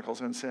in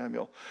Chronicles and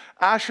Samuel.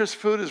 Asher's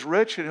food is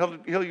rich, and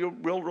he'll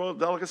yield royal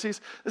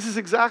delicacies. This is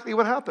exactly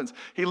what happens.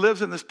 He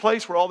lives in this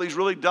place where all these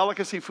really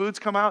delicacy foods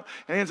come out,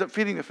 and he ends up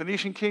feeding the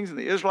Phoenician kings and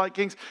the Israelite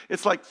kings.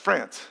 It's like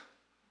France.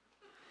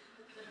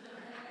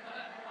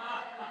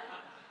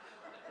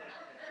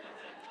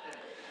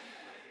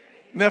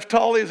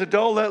 Naphtali is a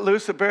doe let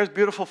loose that bears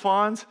beautiful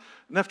fawns.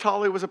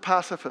 Naphtali was a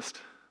pacifist.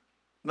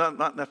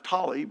 Not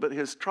Naphtali, but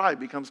his tribe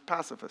becomes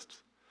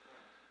pacifists.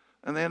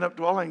 And they end up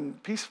dwelling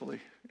peacefully.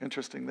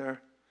 Interesting there.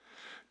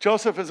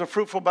 Joseph is a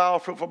fruitful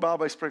bough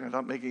by spring. I'm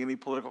not making any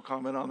political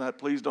comment on that.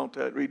 Please don't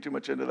read too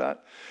much into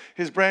that.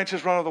 His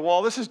branches run over the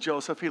wall. This is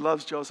Joseph. He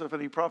loves Joseph,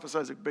 and he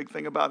prophesies a big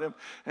thing about him.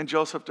 And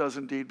Joseph does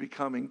indeed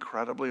become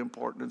incredibly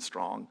important and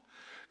strong.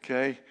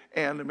 Okay?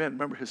 And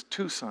remember, his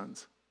two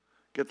sons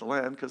get the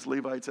land, because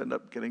Levites end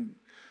up getting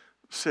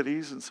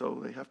cities, and so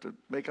they have to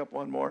make up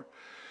one more.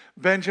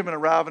 Benjamin, a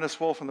ravenous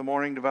wolf in the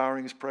morning,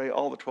 devouring his prey,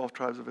 all the 12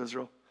 tribes of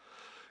Israel.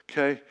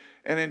 Okay?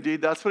 And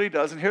indeed, that's what he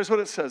does. And here's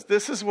what it says.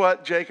 This is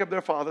what Jacob,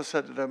 their father,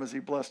 said to them as he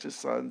blessed his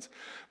sons,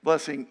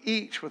 blessing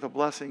each with a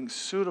blessing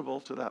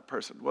suitable to that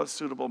person. What does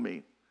suitable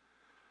mean?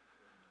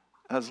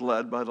 As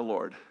led by the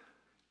Lord.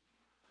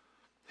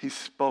 He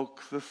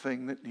spoke the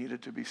thing that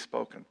needed to be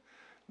spoken.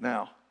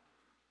 Now,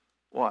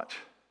 watch.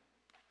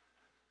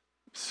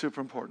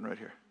 Super important right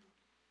here.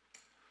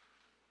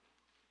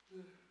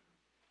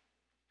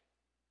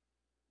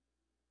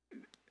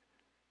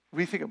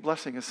 We think a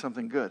blessing is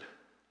something good.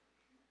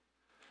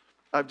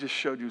 I've just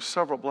showed you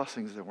several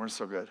blessings that weren't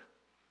so good.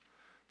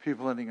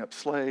 People ending up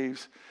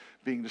slaves,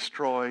 being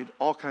destroyed,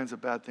 all kinds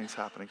of bad things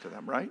happening to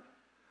them, right?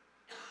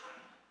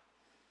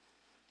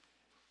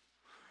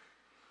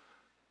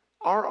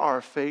 Are our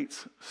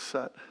fates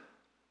set?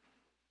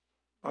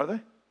 Are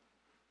they?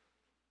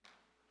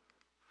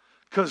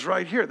 Because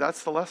right here,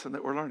 that's the lesson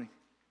that we're learning.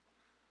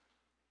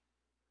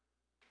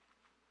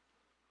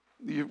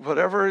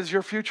 Whatever is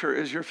your future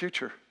is your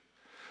future.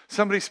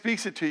 Somebody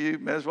speaks it to you,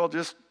 may as well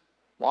just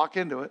walk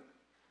into it.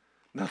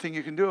 Nothing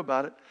you can do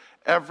about it.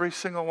 Every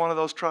single one of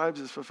those tribes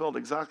is fulfilled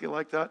exactly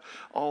like that.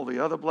 All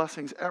the other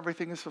blessings,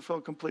 everything is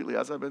fulfilled completely,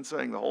 as I've been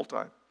saying the whole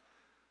time.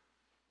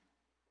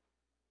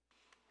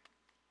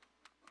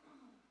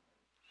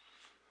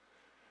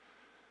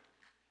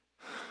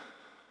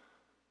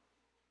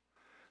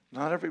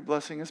 Not every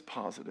blessing is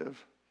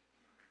positive.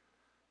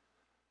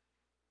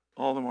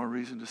 All the more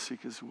reason to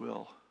seek his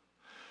will.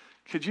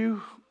 Could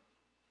you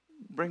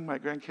bring my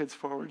grandkids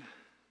forward?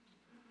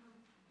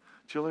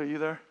 Julie, are you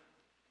there?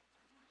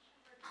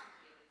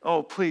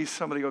 Oh, please,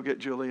 somebody go get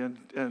Julie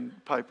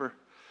and Piper.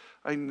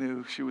 I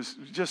knew she was,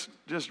 just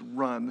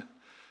run,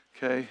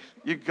 okay?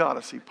 You got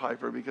to see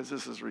Piper because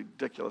this is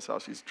ridiculous how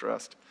she's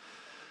dressed.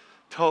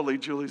 Totally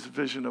Julie's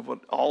vision of what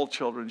all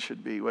children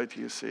should be. Wait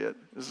till you see it.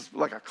 This is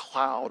like a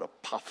cloud, a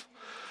puff.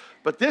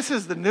 But this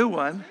is the new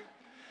one,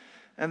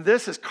 and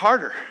this is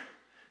Carter,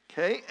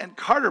 okay? And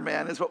Carter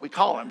Man is what we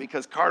call him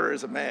because Carter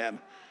is a man,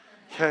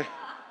 okay?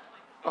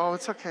 Oh,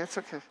 it's okay, it's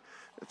okay.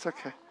 It's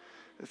okay,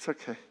 it's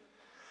okay.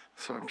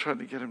 So I'm trying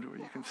to get him to where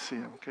you can see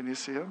him. Can you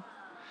see him?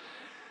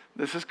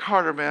 This is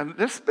Carter Man.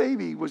 This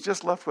baby was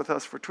just left with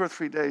us for 2 or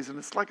 3 days, and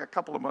it's like a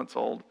couple of months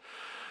old.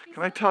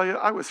 Can I tell you,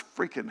 I was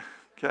freaking,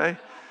 okay?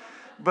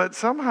 But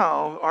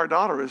somehow our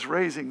daughter is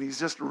raising these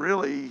just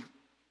really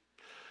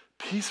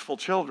peaceful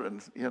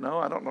children, you know?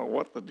 I don't know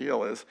what the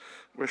deal is.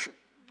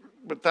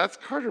 But that's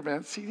Carter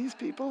Man. See these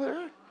people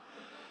there?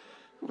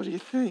 What do you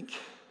think?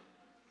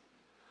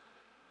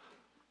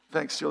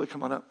 Thanks, Julie.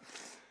 Come on up.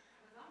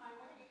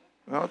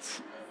 Well,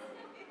 it's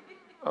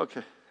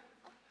okay.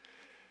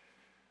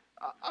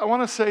 I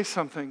want to say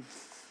something.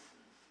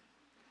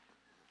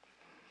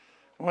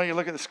 I want you to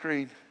look at the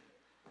screen.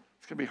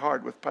 It's going to be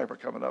hard with Piper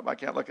coming up. I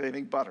can't look at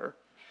anything but her.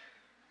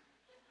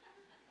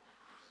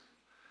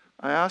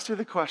 I asked you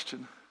the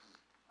question.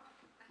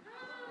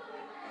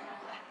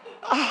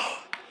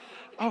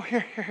 Oh,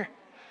 here.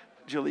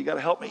 Julie, you got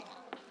to help me.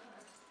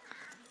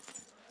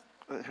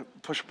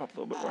 Push him up a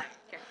little bit more.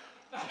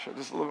 Sure,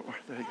 just a little bit more.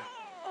 There you go.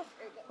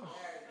 Oh.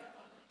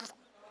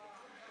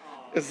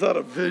 Is that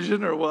a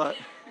vision or what?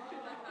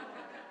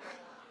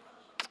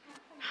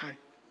 Hi.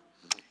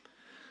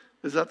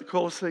 Is that the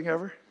coolest thing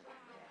ever?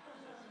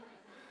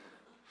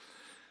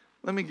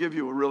 Let me give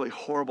you a really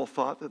horrible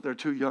thought that they're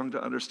too young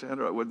to understand,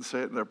 or I wouldn't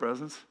say it in their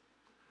presence.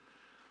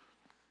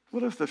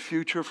 What if the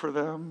future for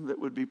them that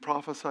would be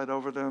prophesied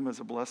over them as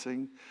a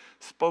blessing,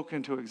 spoken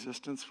into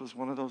existence, was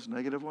one of those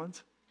negative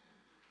ones?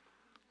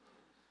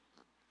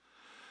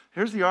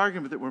 Here's the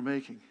argument that we're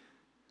making.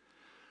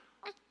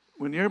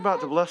 When you're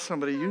about to bless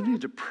somebody, you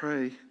need to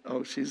pray.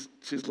 Oh, she's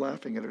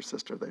laughing at her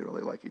sister. They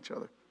really like each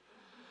other.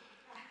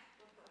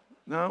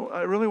 No,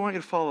 I really want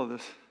you to follow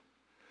this.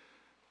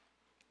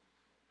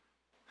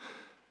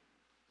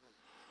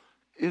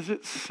 Is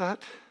it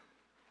set?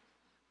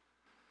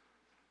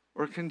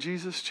 Or can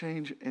Jesus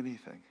change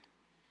anything?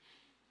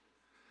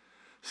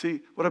 See,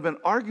 what I've been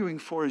arguing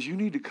for is you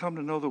need to come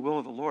to know the will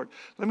of the Lord.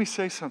 Let me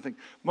say something.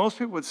 Most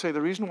people would say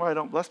the reason why I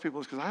don't bless people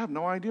is because I have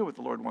no idea what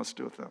the Lord wants to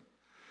do with them.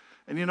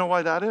 And you know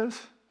why that is?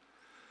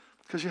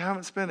 Because you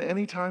haven't spent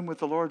any time with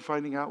the Lord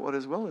finding out what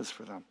his will is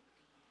for them.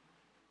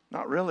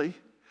 Not really.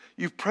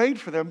 You've prayed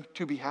for them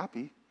to be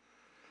happy.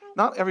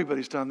 Not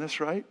everybody's done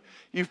this, right?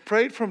 You've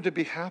prayed for them to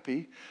be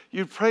happy.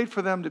 You've prayed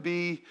for them to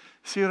be,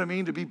 see what I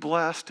mean, to be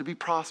blessed, to be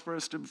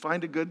prosperous, to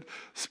find a good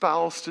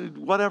spouse, to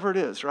whatever it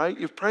is, right?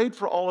 You've prayed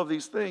for all of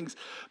these things.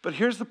 But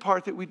here's the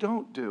part that we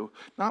don't do.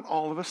 Not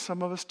all of us,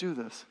 some of us do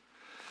this.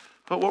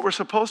 But what we're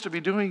supposed to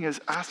be doing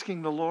is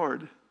asking the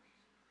Lord,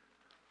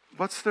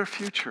 what's their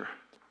future?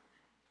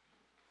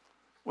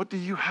 What do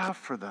you have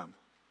for them?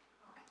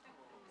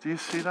 Do you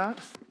see that?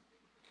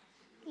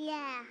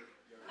 Yeah.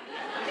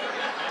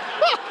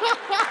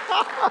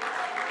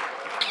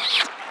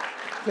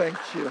 Thank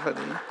you,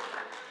 honey.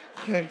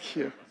 Thank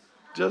you.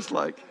 Just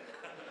like.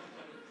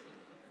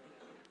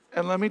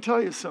 And let me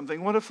tell you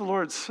something. What if the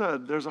Lord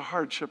said there's a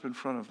hardship in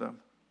front of them?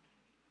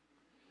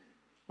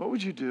 What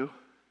would you do?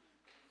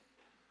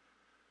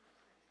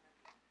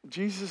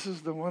 Jesus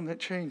is the one that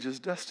changes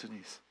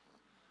destinies.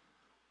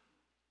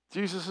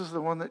 Jesus is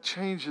the one that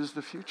changes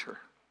the future.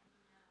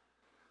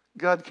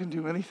 God can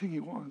do anything he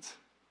wants.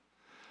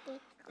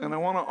 And I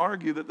want to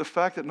argue that the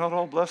fact that not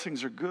all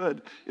blessings are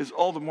good is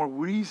all the more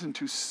reason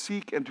to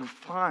seek and to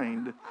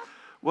find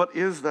what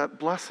is that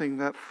blessing,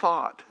 that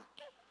thought.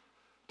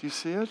 Do you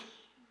see it?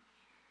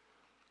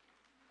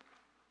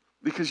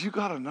 Because you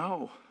got to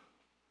know.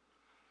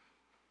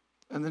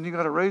 And then you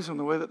got to raise them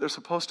the way that they're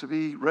supposed to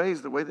be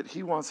raised, the way that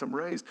he wants them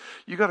raised.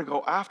 You got to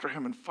go after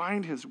him and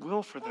find his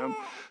will for them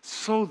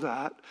so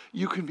that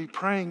you can be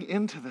praying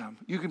into them.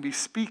 You can be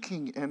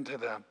speaking into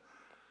them.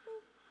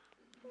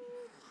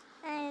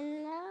 I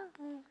know.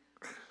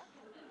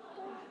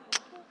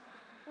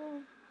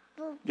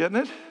 Getting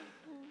it?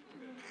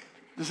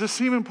 Does this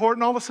seem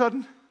important all of a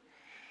sudden?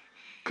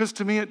 Because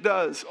to me it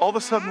does. All of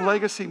a sudden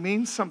legacy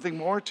means something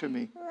more to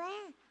me.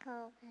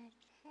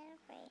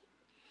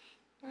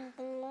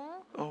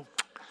 Oh,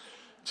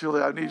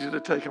 Julie, I need you to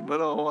take him, but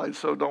oh, I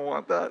so don't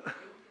want that.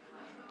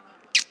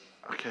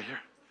 Okay, here.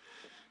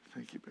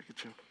 Thank you, Becca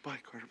Joe. Bye,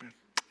 Quarterman.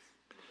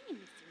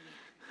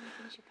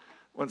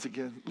 Once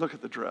again, look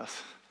at the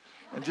dress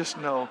and just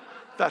know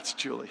that's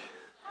Julie.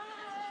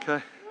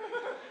 Okay?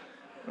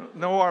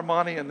 No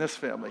Armani in this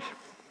family.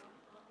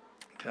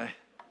 Okay?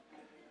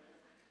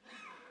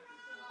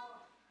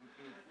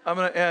 I'm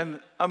going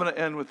to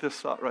end with this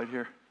thought right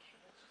here.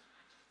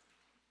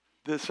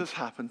 This has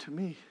happened to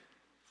me.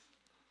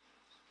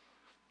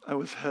 I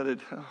was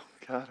headed, oh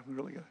God, I'm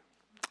really going to.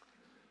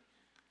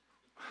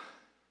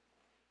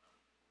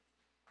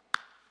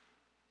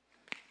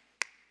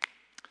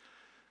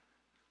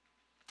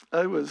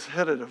 I was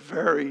headed a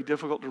very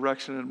difficult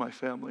direction in my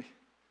family.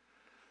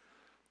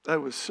 I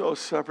was so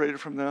separated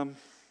from them.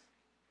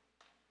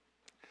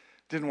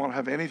 Didn't want to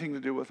have anything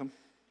to do with them.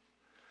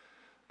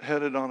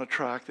 Headed on a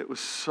track that was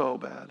so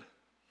bad.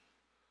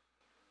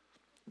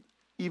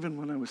 Even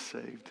when I was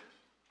saved.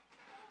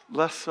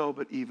 Less so,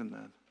 but even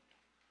then.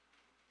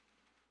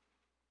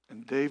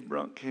 And Dave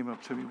Brunk came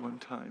up to me one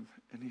time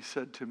and he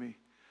said to me,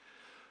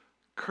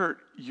 Kurt,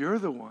 you're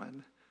the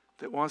one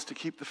that wants to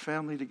keep the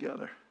family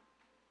together.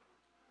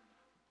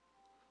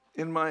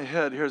 In my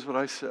head, here's what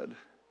I said.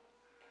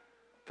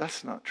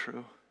 That's not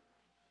true.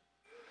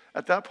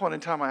 At that point in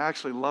time, I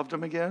actually loved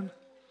him again,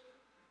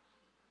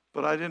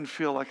 but I didn't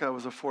feel like I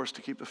was a force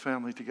to keep the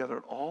family together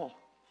at all.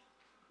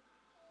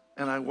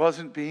 And I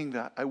wasn't being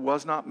that. I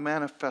was not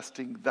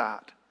manifesting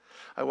that.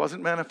 I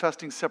wasn't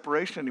manifesting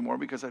separation anymore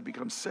because I'd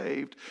become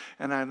saved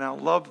and I now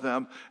loved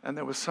them, and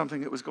there was something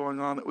that was going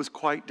on that was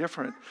quite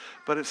different,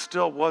 but it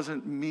still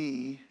wasn't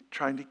me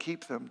trying to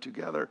keep them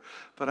together.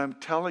 But I'm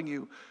telling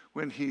you,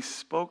 when he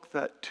spoke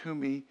that to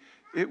me,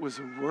 it was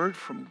a word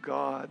from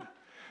God.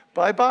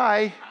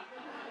 Bye-bye.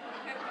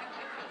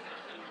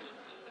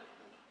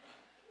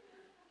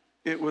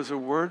 It was a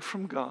word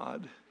from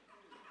God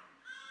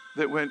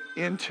that went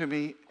into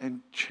me and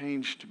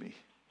changed me.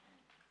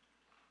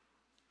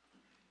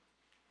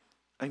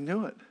 I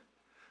knew it.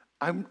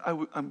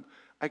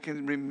 I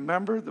can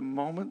remember the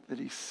moment that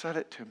he said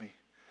it to me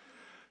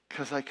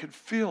because I could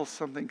feel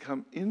something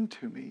come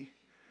into me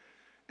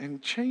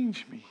and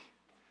change me.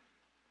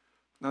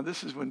 Now,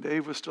 this is when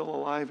Dave was still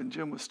alive and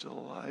Jim was still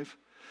alive,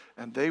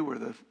 and Dave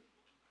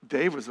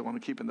was the one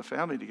keeping the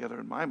family together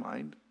in my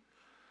mind.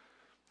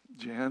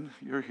 Jan,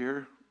 you're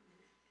here,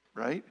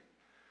 right?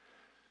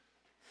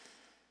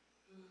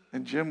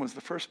 And Jim was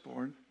the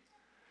firstborn.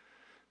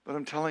 But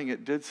I'm telling you,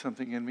 it did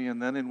something in me,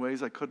 and then in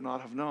ways I could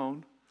not have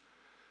known,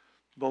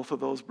 both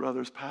of those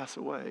brothers pass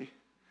away.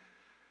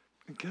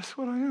 And guess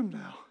what I am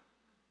now?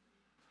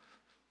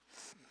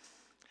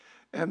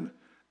 And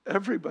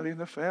everybody in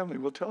the family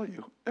will tell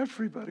you.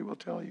 Everybody will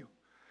tell you.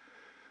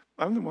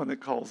 I'm the one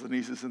that calls the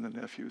nieces and the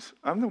nephews.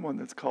 I'm the one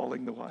that's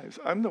calling the wives.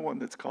 I'm the one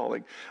that's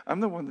calling. I'm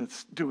the one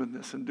that's doing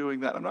this and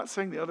doing that. I'm not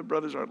saying the other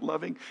brothers aren't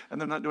loving and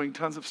they're not doing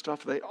tons of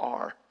stuff. They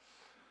are.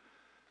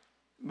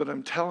 But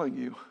I'm telling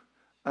you,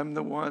 I'm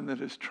the one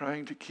that is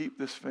trying to keep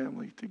this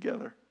family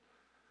together.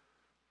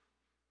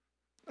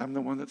 I'm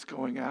the one that's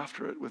going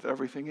after it with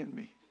everything in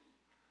me.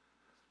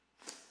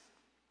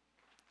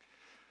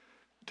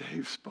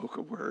 Dave spoke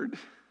a word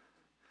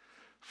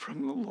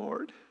from the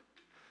Lord,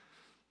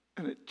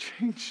 and it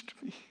changed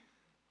me.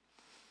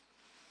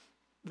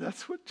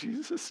 That's what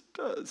Jesus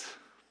does.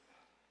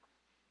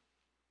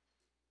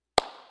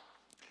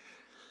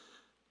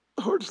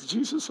 Lord, in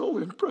Jesus'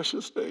 holy and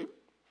precious name,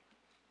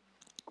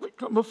 we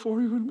come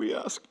before you and we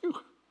ask you,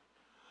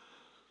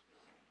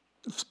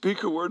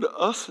 speak a word to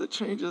us that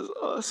changes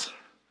us,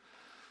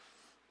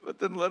 but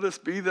then let us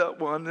be that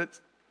one that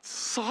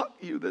sought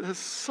you, that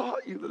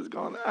has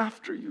gone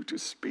after you to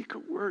speak a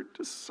word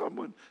to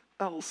someone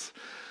else,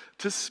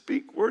 to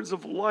speak words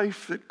of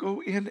life that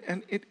go in,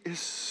 and it is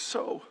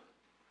so.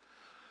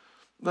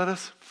 Let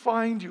us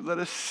find you. Let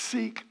us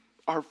seek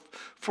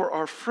for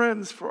our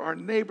friends, for our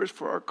neighbors,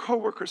 for our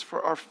coworkers,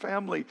 for our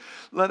family.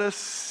 Let us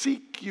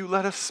seek you.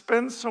 Let us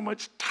spend so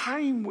much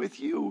time with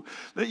you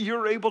that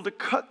you're able to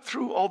cut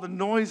through all the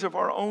noise of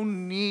our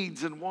own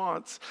needs and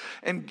wants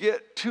and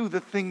get to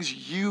the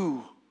things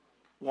you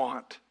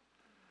want.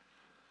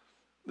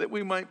 That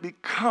we might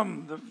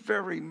become the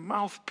very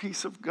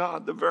mouthpiece of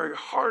God, the very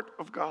heart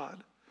of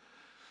God,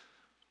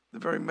 the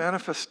very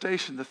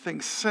manifestation, the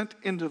thing sent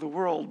into the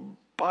world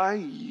by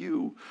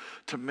you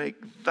to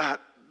make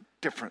that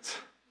difference.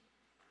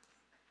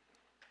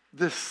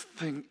 This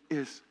thing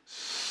is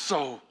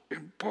so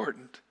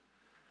important.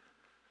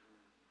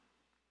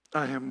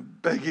 I am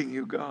begging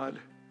you, God,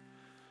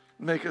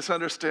 make us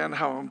understand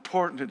how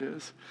important it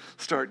is.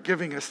 Start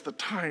giving us the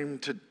time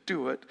to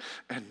do it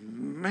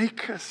and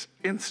make us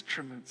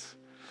instruments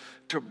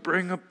to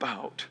bring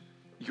about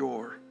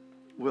your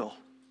will.